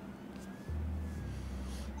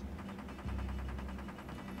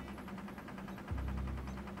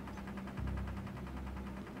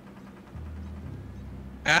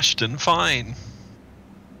 Ashton, fine.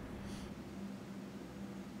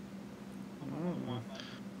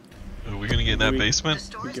 Are we gonna get in that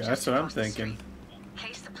basement? Yeah, that's what I'm thinking.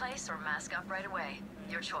 Case the place or mask up right away.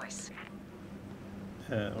 Your choice.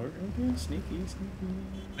 We're gonna do sneaky.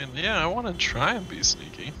 And yeah, I want to try and be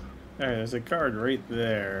sneaky. Alright, there's a guard right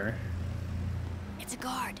there. It's a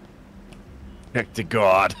guard. Heck to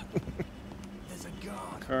God. There's a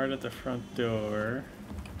guard. Guard at the front door.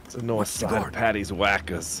 It's a north side of Patty's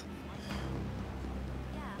Whackers.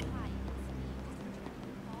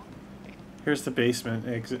 Here's the basement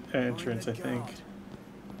entrance, I think.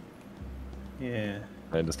 Yeah.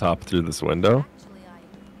 I just hop through this window.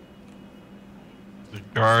 The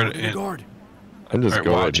guard The and guard. I'm just Alright,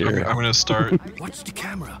 going watch. here. I'm gonna start. Watch the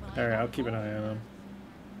camera. Alright, I'll keep an eye on him.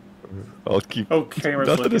 I'll keep. Oh, camera's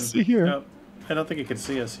Nothing looking. to see here. Nope. I don't think he can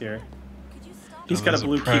see us here. He's Oh, got a there's a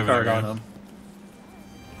blue key private card area. on him.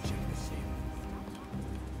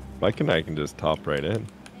 I can just top right in.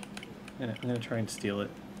 Yeah, I'm gonna try and steal it.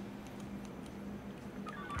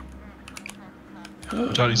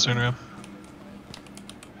 Johnny Stoner.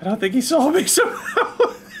 I don't think he saw me somehow.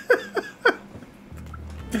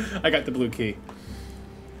 I got the blue key.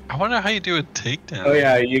 I wonder how you do a takedown. Oh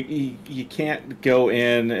yeah, you can't go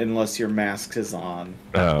in unless your mask is on.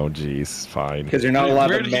 Oh, jeez, fine. Because you're not Wait, allowed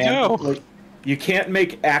where to did he go? like, you can't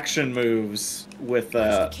make action moves with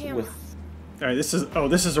camera? All right, this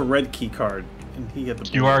is a red key card, and he had the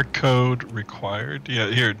blue. QR code required.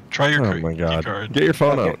 Yeah, here, try your Oh my key God! card. Get your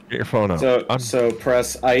phone Okay. out. Get your phone out. So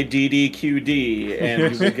press IDDQD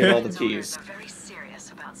and you will get all the keys. Are very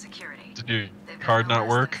serious about security. Did your They've got card no not less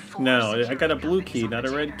than work? 4 No, I security got a blue companies key, on not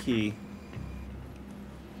a red retainer. key.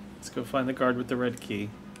 Let's go find the guard with the red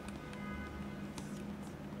key.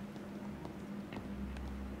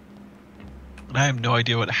 And I have no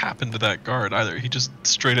idea what happened to that guard either. He just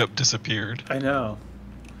straight up disappeared. I know.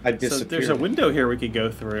 I So disappeared. there's a window here we could go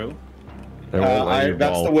through. It won't let you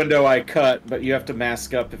that's the vault. window I cut, but you have to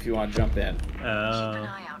mask up if you want to jump in. Keep an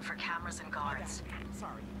eye out for cameras and guards.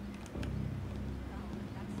 Sorry.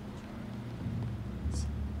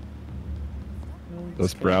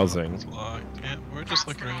 Just browsing. It's locked. Yeah, we're just That's the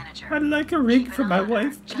looking around. manager. I'd like a ring Keep for an my eye on her,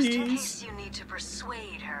 wife, just in please. case you need to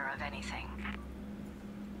persuade her of anything.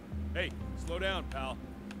 Hey, slow down, pal.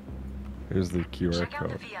 Here's the QR Check out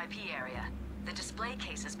the code. VIP area. The display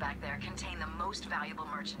cases back there contain the most valuable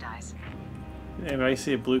merchandise. Anybody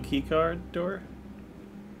see a blue key card door?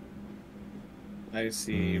 I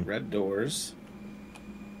see red doors.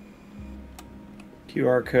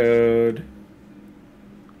 QR code.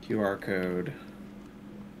 QR code.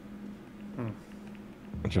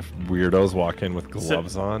 Bunch of weirdos walk in with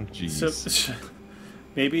gloves on. Jeez. So,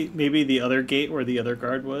 maybe the other gate where the other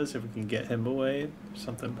guard was, if we can get him away,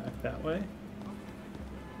 something back that way.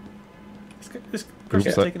 This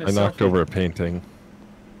person's Oops, taking a I knocked selfie. over a painting.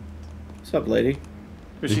 What's up, lady?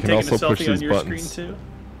 Was You she can taking a also push selfie on these your buttons. screen too?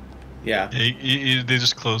 Yeah. Yeah, they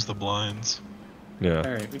just closed the blinds. Yeah.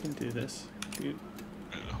 All right, we can do this. Dude.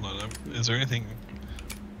 Hold on. Is there anything?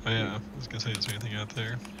 Oh yeah, I was gonna say, is there anything out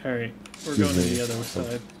there? All right, we're Excuse going to me. the other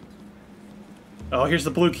side. Oh, here's the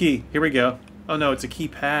blue key. Here we go. Oh no, it's a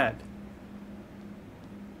keypad.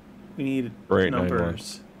 We need Right,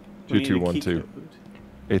 numbers. We need a key 2212. code.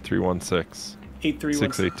 8316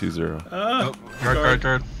 8316. 6820. Ah, Oh,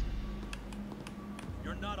 guard.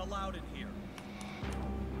 You're not allowed in here.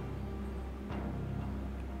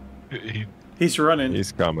 He's running.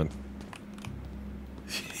 He's coming.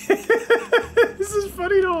 This is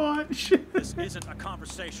funny to watch. This isn't a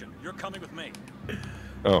conversation. You're coming with me.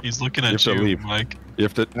 Oh, He's looking at you have to leave. Mike. You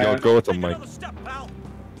have to go with him, Take Mike. another step, pal.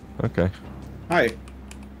 Okay. Hi.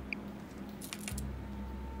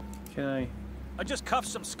 Can I? I just cuffed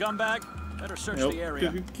some scumbag. Better search Nope. the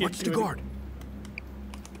area. Can't What's do the it. guard?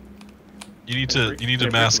 You need Can I to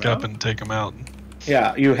break mask him up out? and take him out.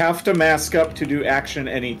 Yeah, you have to mask up to do action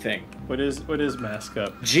anything. What is mask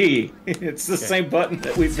up? G. It's the Okay. same button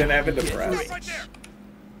that we've been having to press. Right there.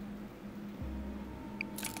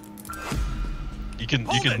 You can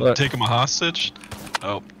Look. take him a hostage.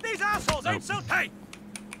 Oh, These assholes ain't so tight.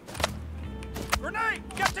 Grenade!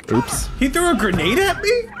 Get to cover! Oops. He threw a grenade at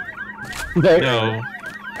me? no.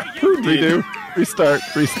 Who did? Redo. Restart.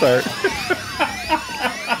 Restart.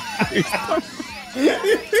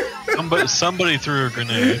 Somebody threw a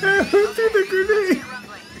grenade. Who threw the grenade?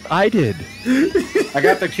 I did. I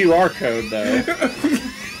got the QR code though.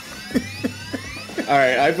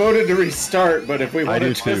 Alright, I voted to restart, but if we want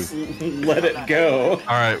do to just let it go.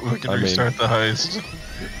 All right, we can restart the heist.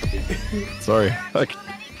 Sorry. Okay.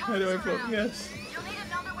 How do I vote yes? You'll need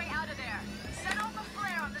another way out of there. Set off a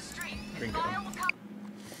flare on the street. Bingo. Lyle will come.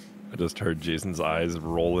 I just heard Jason's eyes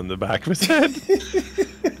roll in the back of his head.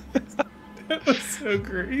 That was so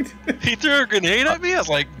great. He threw a grenade at me. I was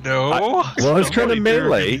like, no. Well, I was trying to Somebody threw a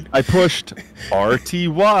melee. grenade. I pushed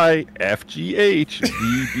RTY FGH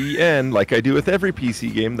VBN like I do with every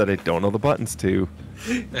PC game that I don't know the buttons to.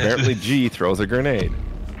 Apparently, G throws a grenade.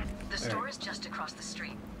 The store is just across the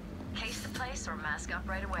street. Case the place or mask up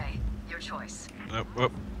right away. Your choice. Nope,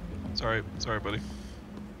 whoop. Sorry, buddy.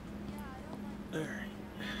 Alright.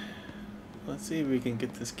 Let's see if we can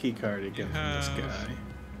get this key card again from this Yeah. guy.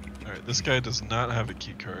 All right, this guy does not have a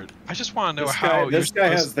key card. I just want to know This how guy, this you're guy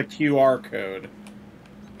supposed- has the QR code.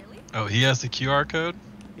 Oh, he has the QR code.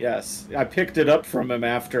 Yes, I picked it up from him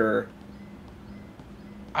after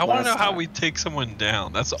I want to Last know how time. we take someone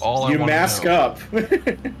down. That's all I you want mask to know. up.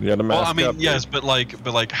 You gotta mask Well, I mean, up. yes, but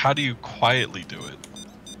like, how do you quietly do it?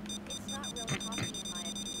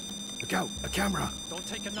 Look out! A camera! Don't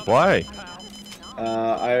take another Why? step, pal.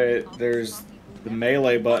 There's the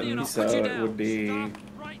melee button, I'll so put you it down. would be. Stop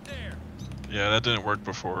right there. Yeah, that didn't work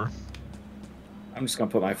before. I'm just gonna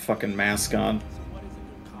put my fucking mask on.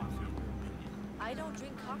 I don't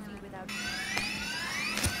drink coffee without.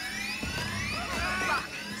 Fuck!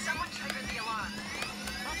 Someone triggered the alarm.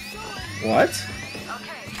 What?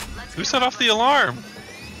 Okay, let's Who get set off the alarm?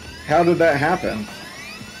 How did that happen?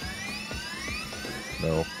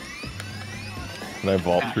 No. Can I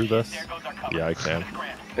vault through this? Yeah, I can.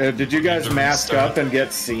 Did you guys mask up and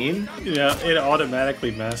get seen? Yeah, it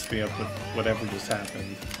automatically masked me up with whatever just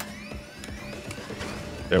happened.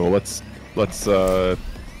 Okay, well let's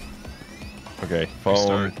okay,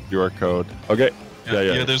 phone, Restart. QR code. Okay.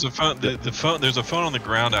 Yeah. There's a phone. The phone. There's a phone on the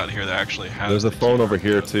ground out here that actually has. There's a the phone QR over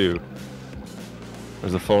here code. too.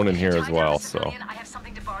 There's a phone in here as well, so. I have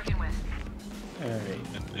something to bargain with. Alright.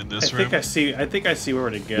 In I this room. think I see where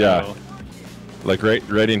to go. Yeah. Like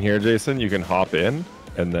right in here, Jason, you can hop in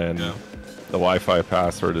and then Yeah. the Wi-Fi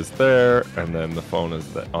password is there and then the phone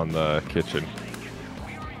is on the kitchen.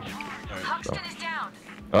 Hoxton is down.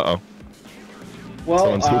 Uh-oh. Well,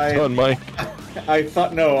 Someone's hooked on Mike. I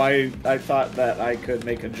thought I thought that I could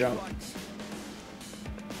make a jump,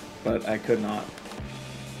 but I could not.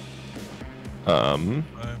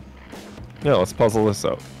 Yeah, let's puzzle this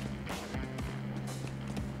out.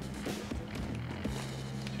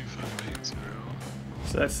 2580.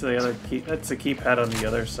 So that's the other key. That's the keypad on the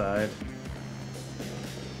other side.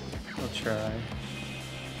 I'll try.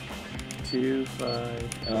 2, 5.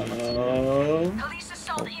 Police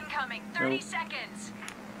assault incoming. 30 Nope. seconds.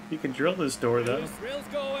 You can drill this door though. Thrill's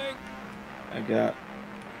going. I got.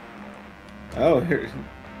 Oh, here.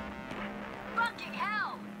 Fucking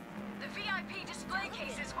hell! The VIP display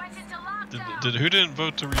cases went into lockdown. Who didn't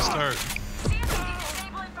vote to restart? See if we can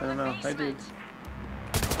disable it I from don't the know. I did. basement.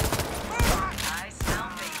 I smell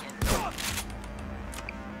bacon.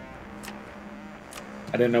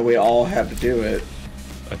 I didn't know we all had to do it.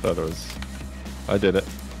 I thought it was. I did it.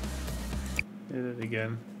 Did it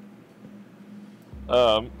again.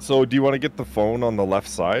 So do you want to get the phone on the left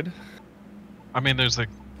side? I mean, there's a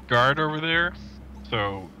guard over there,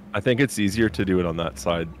 so I think it's easier to do it on that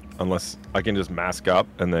side, unless I can just mask up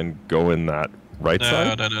and then go in that right no.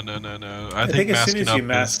 side. I think as soon masking as up you is-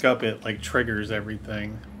 mask up, it like triggers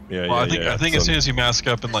everything. Yeah, Well, yeah, I think So- as soon as you mask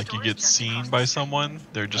up and like you get seen by someone,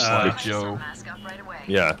 they're just like, yo, Mask up right away.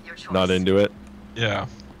 yeah, Your choice. not into it. yeah.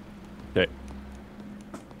 Okay.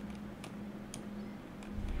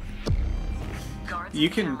 Guards You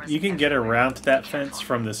can get around that fence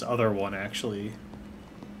from this other one, actually.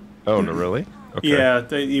 Oh, no, really? Okay. Yeah,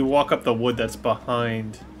 you walk up the wood that's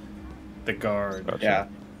behind the guard. Gotcha. Yeah.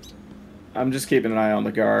 I'm just keeping an eye on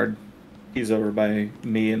the guard. He's over by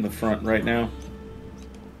me in the front right now.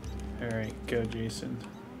 Alright, go, Jason.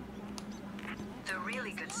 The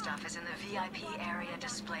really good stuff is in the VIP area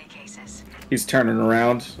display cases. He's turning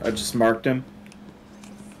around. I just marked him.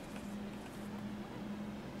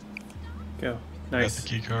 Go. Got Nice. the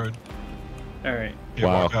key card. Alright. Yeah,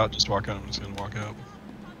 Wow. walk out. Just walk out. I'm just gonna walk out.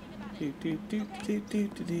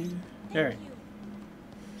 Alright.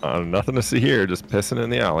 Nothing to see here, just pissing in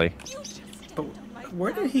the alley. But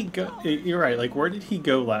where did he go? You're right, like, where did he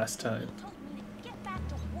go last time?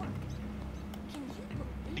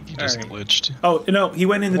 I think he just Alright. glitched. Oh, no, he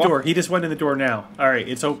went in the What? door. He just went in the door now. Alright,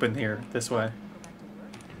 it's open here, this way.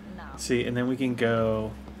 See, and then we can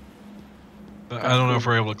go... But I don't know if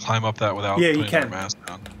we're able to climb up that without Yeah, you putting our can. mask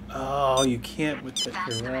on. Oh, you can't with the...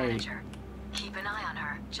 That's the You're right. manager. Keep an eye on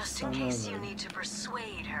her, just in Son case of you a- need to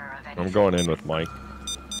persuade her of anything. I'm going in with Mike.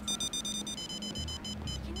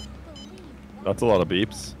 That's a lot of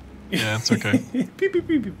beeps. Yeah, it's okay. Beep, beep, beep,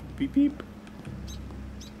 beep, beep, beep.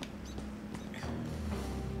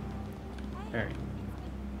 Alright.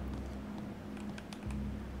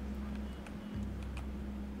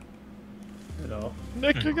 At all.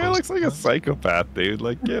 Nick, your guy looks like a psychopath, dude.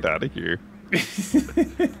 Like, get out of here.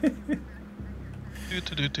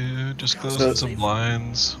 Just close So- some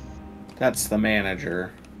blinds. That's the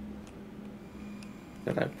manager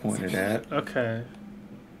that I pointed at. Okay.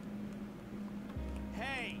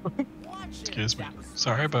 Hey, watch it. Excuse me.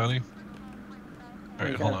 Sorry, buddy.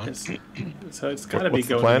 Alright, hold on. So it's gotta be What's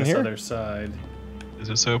the going plan on this here? other side. Is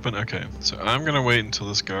this open? Okay, so I'm gonna wait until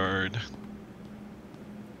this guard.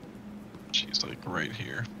 She's like right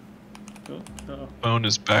here. Oh, oh. Phone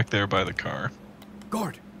is back there by the car.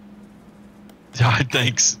 Guard. Yeah,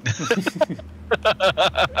 thanks.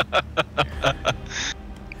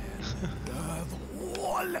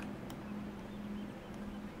 Wall.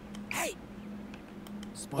 Hey.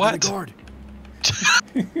 Spotted What? the guard.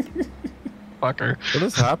 Fucker. What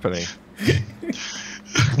is happening?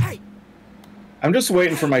 Hey. I'm just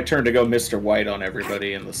waiting for my turn to go Mr. White on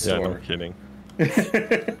everybody in the Yeah, no store. kidding.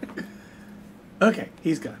 Okay,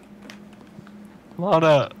 he's gone.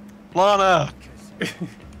 Lana! Lana!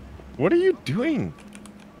 What are you doing?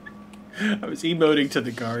 I was emoting to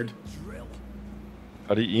the guard.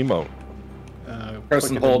 How do you emote? Press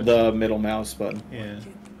and click hold in the middle mouse button. Yeah.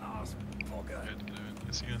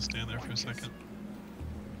 Is he gonna stand there for a second?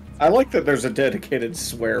 I like that there's a dedicated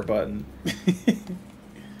swear button.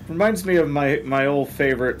 Reminds me of my old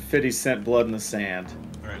favorite 50 Cent Blood in the Sand,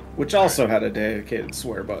 Alright, which also had a dedicated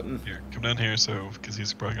swear button. here. Come down here, so, because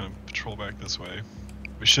he's probably gonna patrol back this way.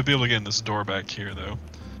 We should be able to get in this door back here, though.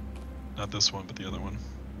 Not this one, but the other one.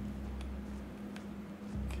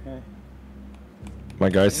 Okay. My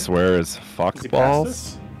guy's swear is fuck Is he past balls.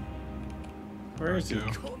 us? Where is he?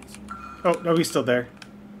 Go. Oh, no, he's still there.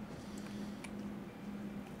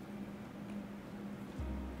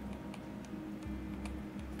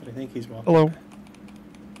 But I think he's walking. Hello.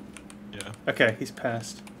 Yeah. Okay, he's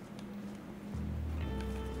passed.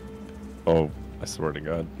 Oh, I swear to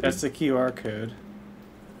God. That's the QR code.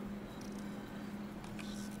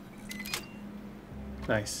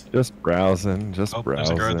 Nice. Just browsing, just Oh, there's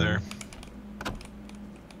a browsing. guard there.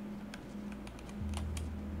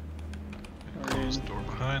 We're in. There's a door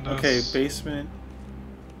behind us. Okay, basement.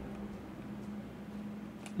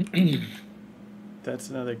 That's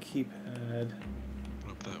another keypad. Open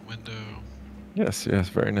up that window. Yes, yes,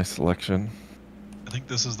 very nice selection. I think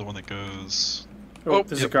this is the one that goes. Oh,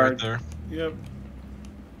 there's yep, a guard. right there. Yep.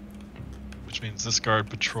 Which means this guard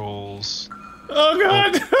patrols. Oh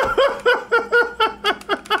god!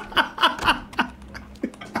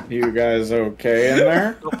 You guys okay in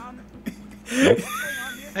there?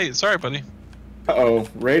 Hey, sorry, buddy. Uh-oh,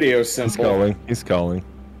 radio He's symbol. calling. He's calling.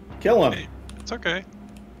 Kill him. Hey, it's okay.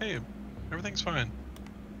 Hey, everything's fine.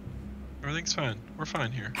 Everything's fine. We're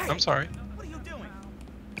fine here. I'm sorry. What are you doing?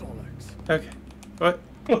 Okay. What?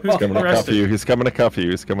 He's coming to cuff Arrested. you. He's coming to cuff you.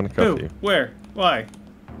 He's coming to cuff Who? you. Where? Why?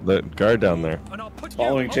 The guard down there. And I'll put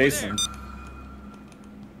Following you over Jason.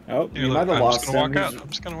 Oh, Here, you look, might have I'm lost just gonna him. walk out. He's, I'm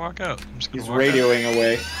just gonna walk out. I'm just gonna he's walk out. radioing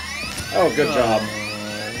away. Oh, good job.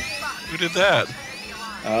 Who did that?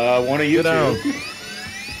 One of you Get out. two.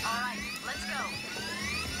 Alright, let's go.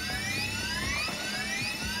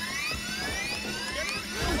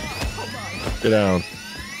 Get down.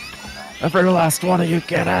 Every last one of you,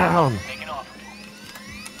 get down.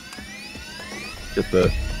 Get the.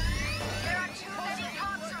 There are too many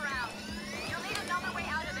cops around. You'll need another way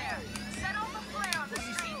out of there. Set off a flare on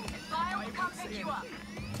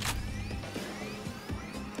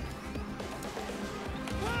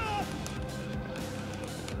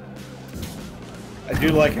do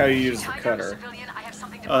like how you use the cutter. Civilian, I have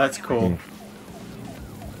something to Oh, that's bargain cool.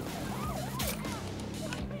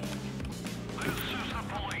 This is the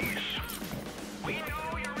police. We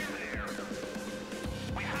know you're in there.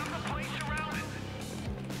 We have the place surrounded.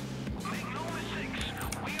 Make no mistakes.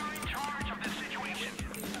 We are in charge of this situation.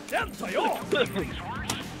 Things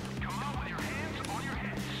worse. Come out with your hands on your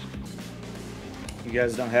heads. You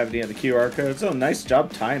guys don't have any of the QR codes? Oh, nice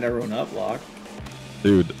job tying everyone up, Locke.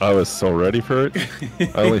 Dude, I was so ready for it.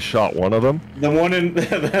 I only shot one of them. The one in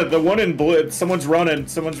the one in blue. Someone's running.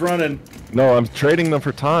 Someone's running. No, I'm trading them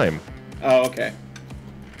for time. Oh, okay.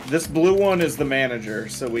 This blue one is the manager,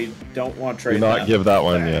 so we don't want to trade. Do not them. give that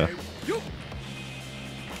one, yeah.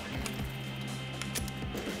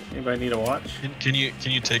 Anybody need a watch? Can you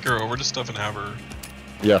take her over to stuff and have her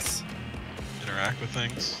Yes. interact with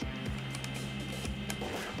things?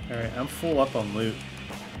 All right, I'm full up on loot.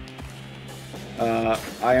 I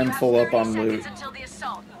am You have full up 30 on loot. seconds until the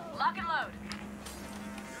assault. Lock and load.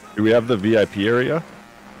 Do we have the VIP area?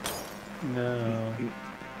 No. We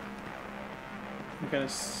got a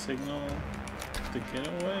signal to get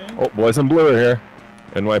away. Oh, boys in blue are here.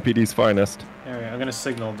 NYPD's finest. All right, I'm gonna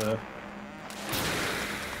signal the.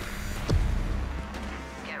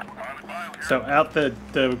 So out the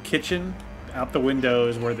kitchen, out the window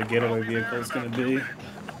is where the getaway vehicle is gonna be.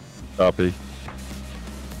 Copy.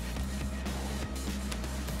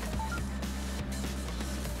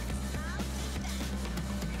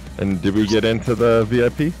 And did we get into the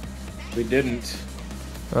VIP? We didn't.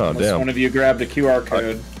 Oh, Unless damn. one of you grabbed a QR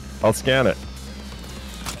code. I'll scan it.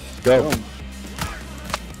 Go. Boom.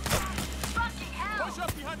 Fucking hell! Push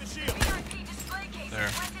up behind the shield. VIP display case There.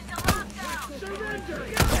 went into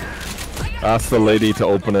lockdown. Ask the lady to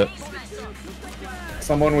open it.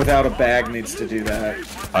 Someone without a bag needs to do that.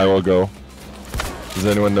 I will go. Does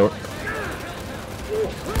anyone know?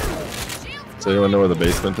 Does anyone know where the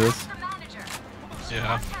basement is? The manager. She Yeah.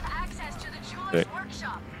 must have access to the jeweler's Okay.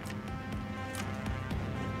 workshop.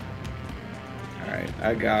 Alright,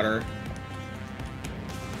 I got her.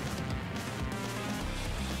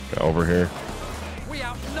 Yeah, over here. We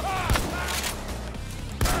out in the...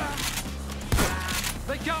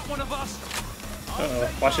 They got one of us. Uh-oh,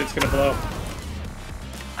 watch it, it's gonna blow.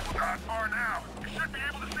 Not far now. You should be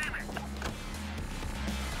able to see me.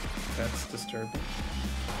 That's disturbing.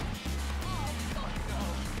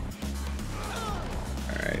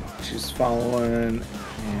 Alright, she's following,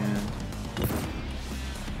 and...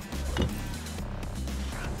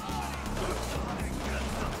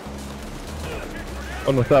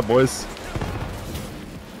 On with that, boys.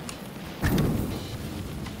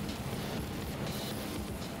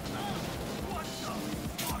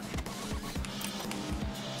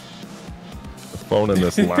 The phone in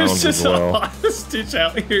this There's lounge as just a well. hostage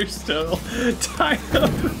out here still, tied up,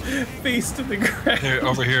 face to the ground. Here,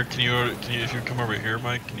 over here. Can you if you come over here,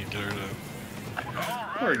 Mike? Can you get her to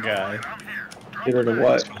Poor guy. Get her to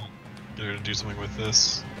what? get her to do something with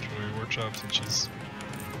this jewelry workshop since she's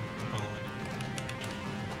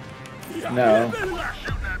following? No. Shooting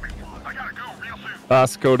at me. I gotta go real soon.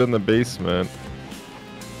 Passcode in the basement.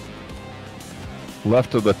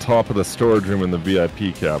 Left of the top of the storage room in the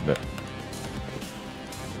VIP cabinet.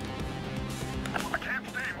 I can't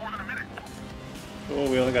stay more than a minute. Oh,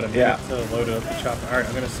 we only got a minute Yeah. to load up the chopper. Alright,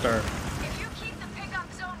 I'm gonna start. If you keep the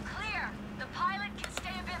pickup zone clear, the pilot can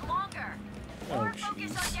stay a bit longer. Oh, Or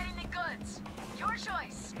focus jeez. on getting the goods. Your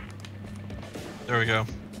choice. There we go.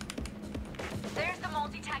 There's the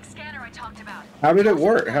multi-tac scanner I talked about. How did it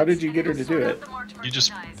work? How did you get her to do it? You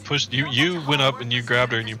just pushed. You went up and you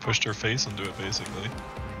grabbed her and you pushed her face into it, basically.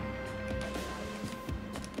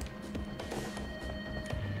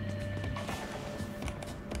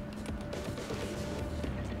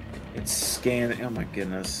 It's scanning. Oh my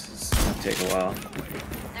goodness. It's gonna take a while.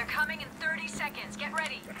 They're coming in 30 seconds. Get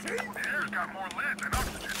ready. The air's got more lead than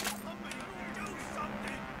oxygen.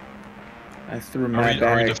 I threw Are my we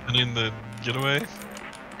bag. defending the getaway?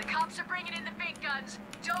 The cops are bringing in the big guns.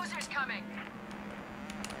 Dozer's coming.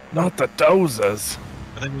 Not the dozers.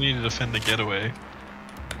 I think we need to defend the getaway.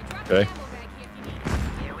 Okay.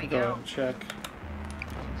 Here we Go out go. and check.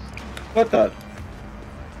 What the?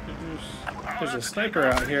 There's a sniper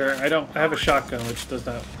out here. I have a shotgun, which does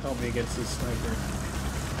not help me against this sniper.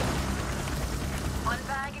 One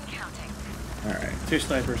bag and counting. Alright. Two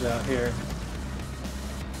snipers out here.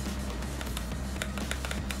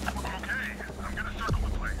 Okay, I'm gonna circle the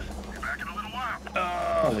place. Be back in a little while.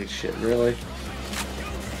 Holy shit, really?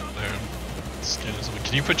 There. Skin is.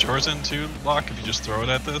 Can you put yours in too, Locke? If you just throw it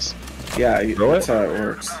at this? Yeah, Throw that's it? how it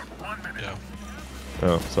works. 1 minute. Yeah.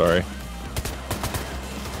 Oh, sorry.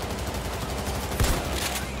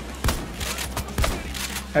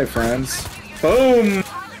 Hi, friends. Boom!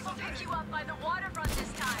 Pilot will pick you up by the waterfront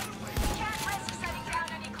this time. Can't risk setting down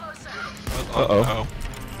any closer. Uh-oh.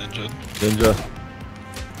 Ninja.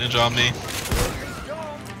 Ninja Omni.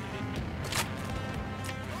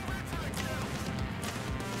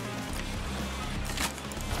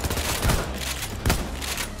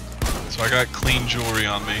 So I got clean jewelry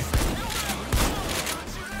on me.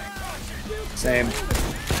 Same.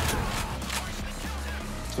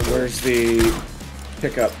 So where's the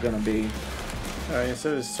pickup gonna be? Alright,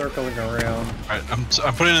 so it's circling around. Alright, I'm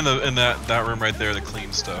putting in that room right there, the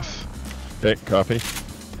clean stuff. Okay, copy.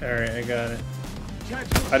 Alright, I got it.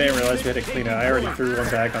 I didn't realize we had to clean it. I already threw one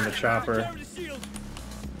back on the chopper.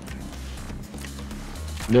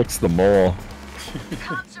 Nick's the mole.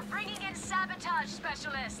 Cops are bringing in sabotage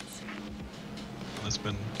specialists. It's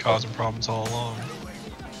been causing problems all along.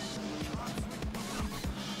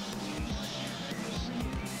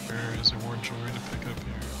 Where is there more jewelry to pick up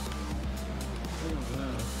here? Oh,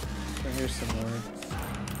 wow. Okay, here's some more.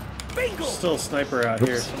 Bingo! Still a sniper out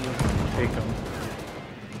here. Someone can take him.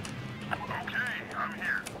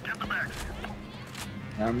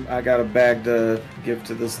 I got a bag to give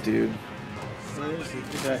to this dude. Where is he?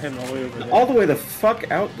 We got him all the way over there. All the way the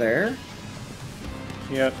fuck out there?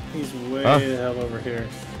 Yep, he's way the hell over here.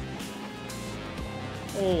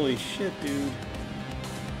 Holy shit, dude.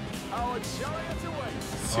 Oh,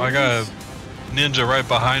 I got a ninja right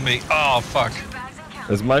behind me. Oh, fuck.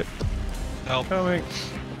 Is my... Help. Coming.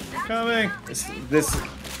 Coming. This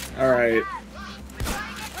alright.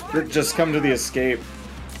 Just come to the escape.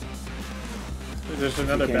 There's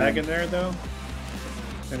another bag in there, though.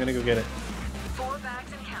 I'm gonna go get it. 4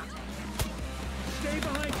 bags and counting. Stay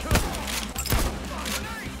behind cover.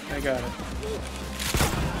 I got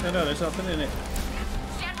it. No, there's nothing in it.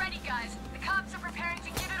 Stand ready, guys. The cops are preparing to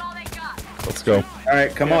give it all they got. Let's go.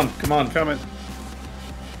 Alright, come on. Coming.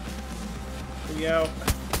 We out.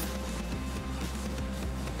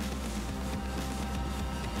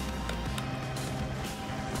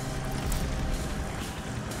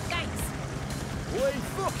 We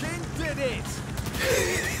fucking did it!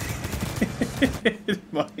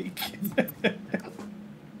 Mike.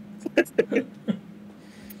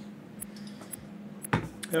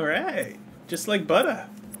 Alright. Just like butter.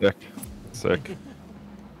 Sick.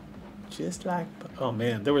 Just like oh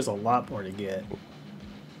man, there was a lot more to get.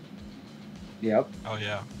 Yep. Oh,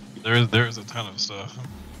 yeah. There's a ton of stuff.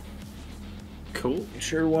 Cool. It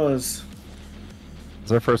sure was.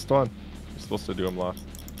 It's our first one. We're supposed to do them last.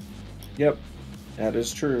 Yep. That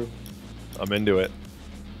is true. I'm into it.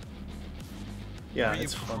 Yeah,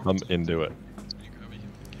 it's fun. I'm into it.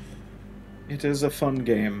 It is a fun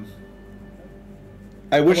game.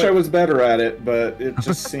 I wish I was better at it, but it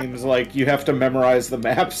just seems like you have to memorize the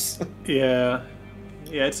maps. Yeah.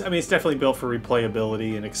 Yeah, it's definitely built for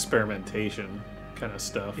replayability and experimentation kind of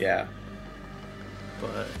stuff. Yeah.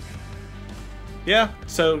 But yeah,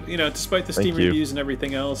 so despite the Steam Thank you. reviews and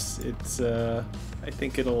everything else, it's I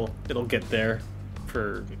think it'll get there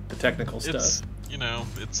for the technical stuff.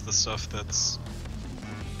 It's the stuff that's...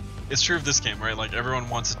 It's true of this game, right? Like, everyone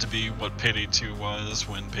wants it to be what Payday 2 was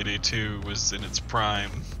when Payday 2 was in its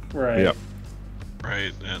prime. Right. Yep.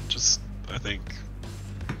 Right, and just, I think,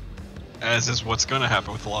 as is what's going to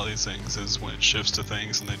happen with a lot of these things, is when it shifts to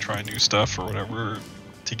things and they try new stuff or whatever,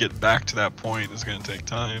 to get back to that point is going to take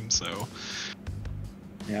time, so...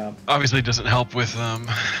 Yeah. Obviously it doesn't help with some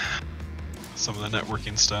of the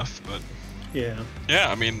networking stuff, but... Yeah. Yeah,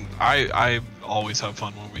 I mean, I always have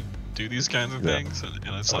fun when we do these kinds of things, and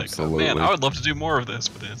it's like, oh, man, I would love to do more of this,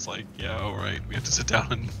 but then it's like, yeah, all right, we have to sit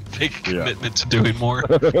down and make a commitment to doing more.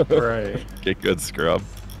 Right. Get good, scrub.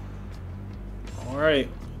 All right.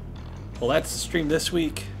 Well, that's the stream this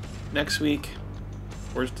week. Next week,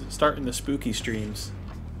 we're starting the spooky streams.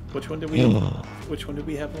 Which one do we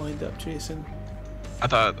have lined up, Jason? I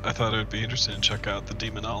thought it would be interesting to check out the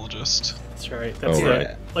Demonologist. That's right.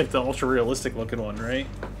 That's like the ultra realistic looking one, right?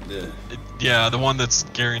 Yeah, the one that's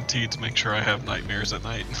guaranteed to make sure I have nightmares at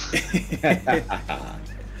night.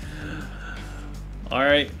 All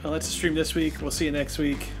right. Well, that's the stream this week. We'll see you next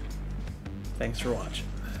week. Thanks for watching.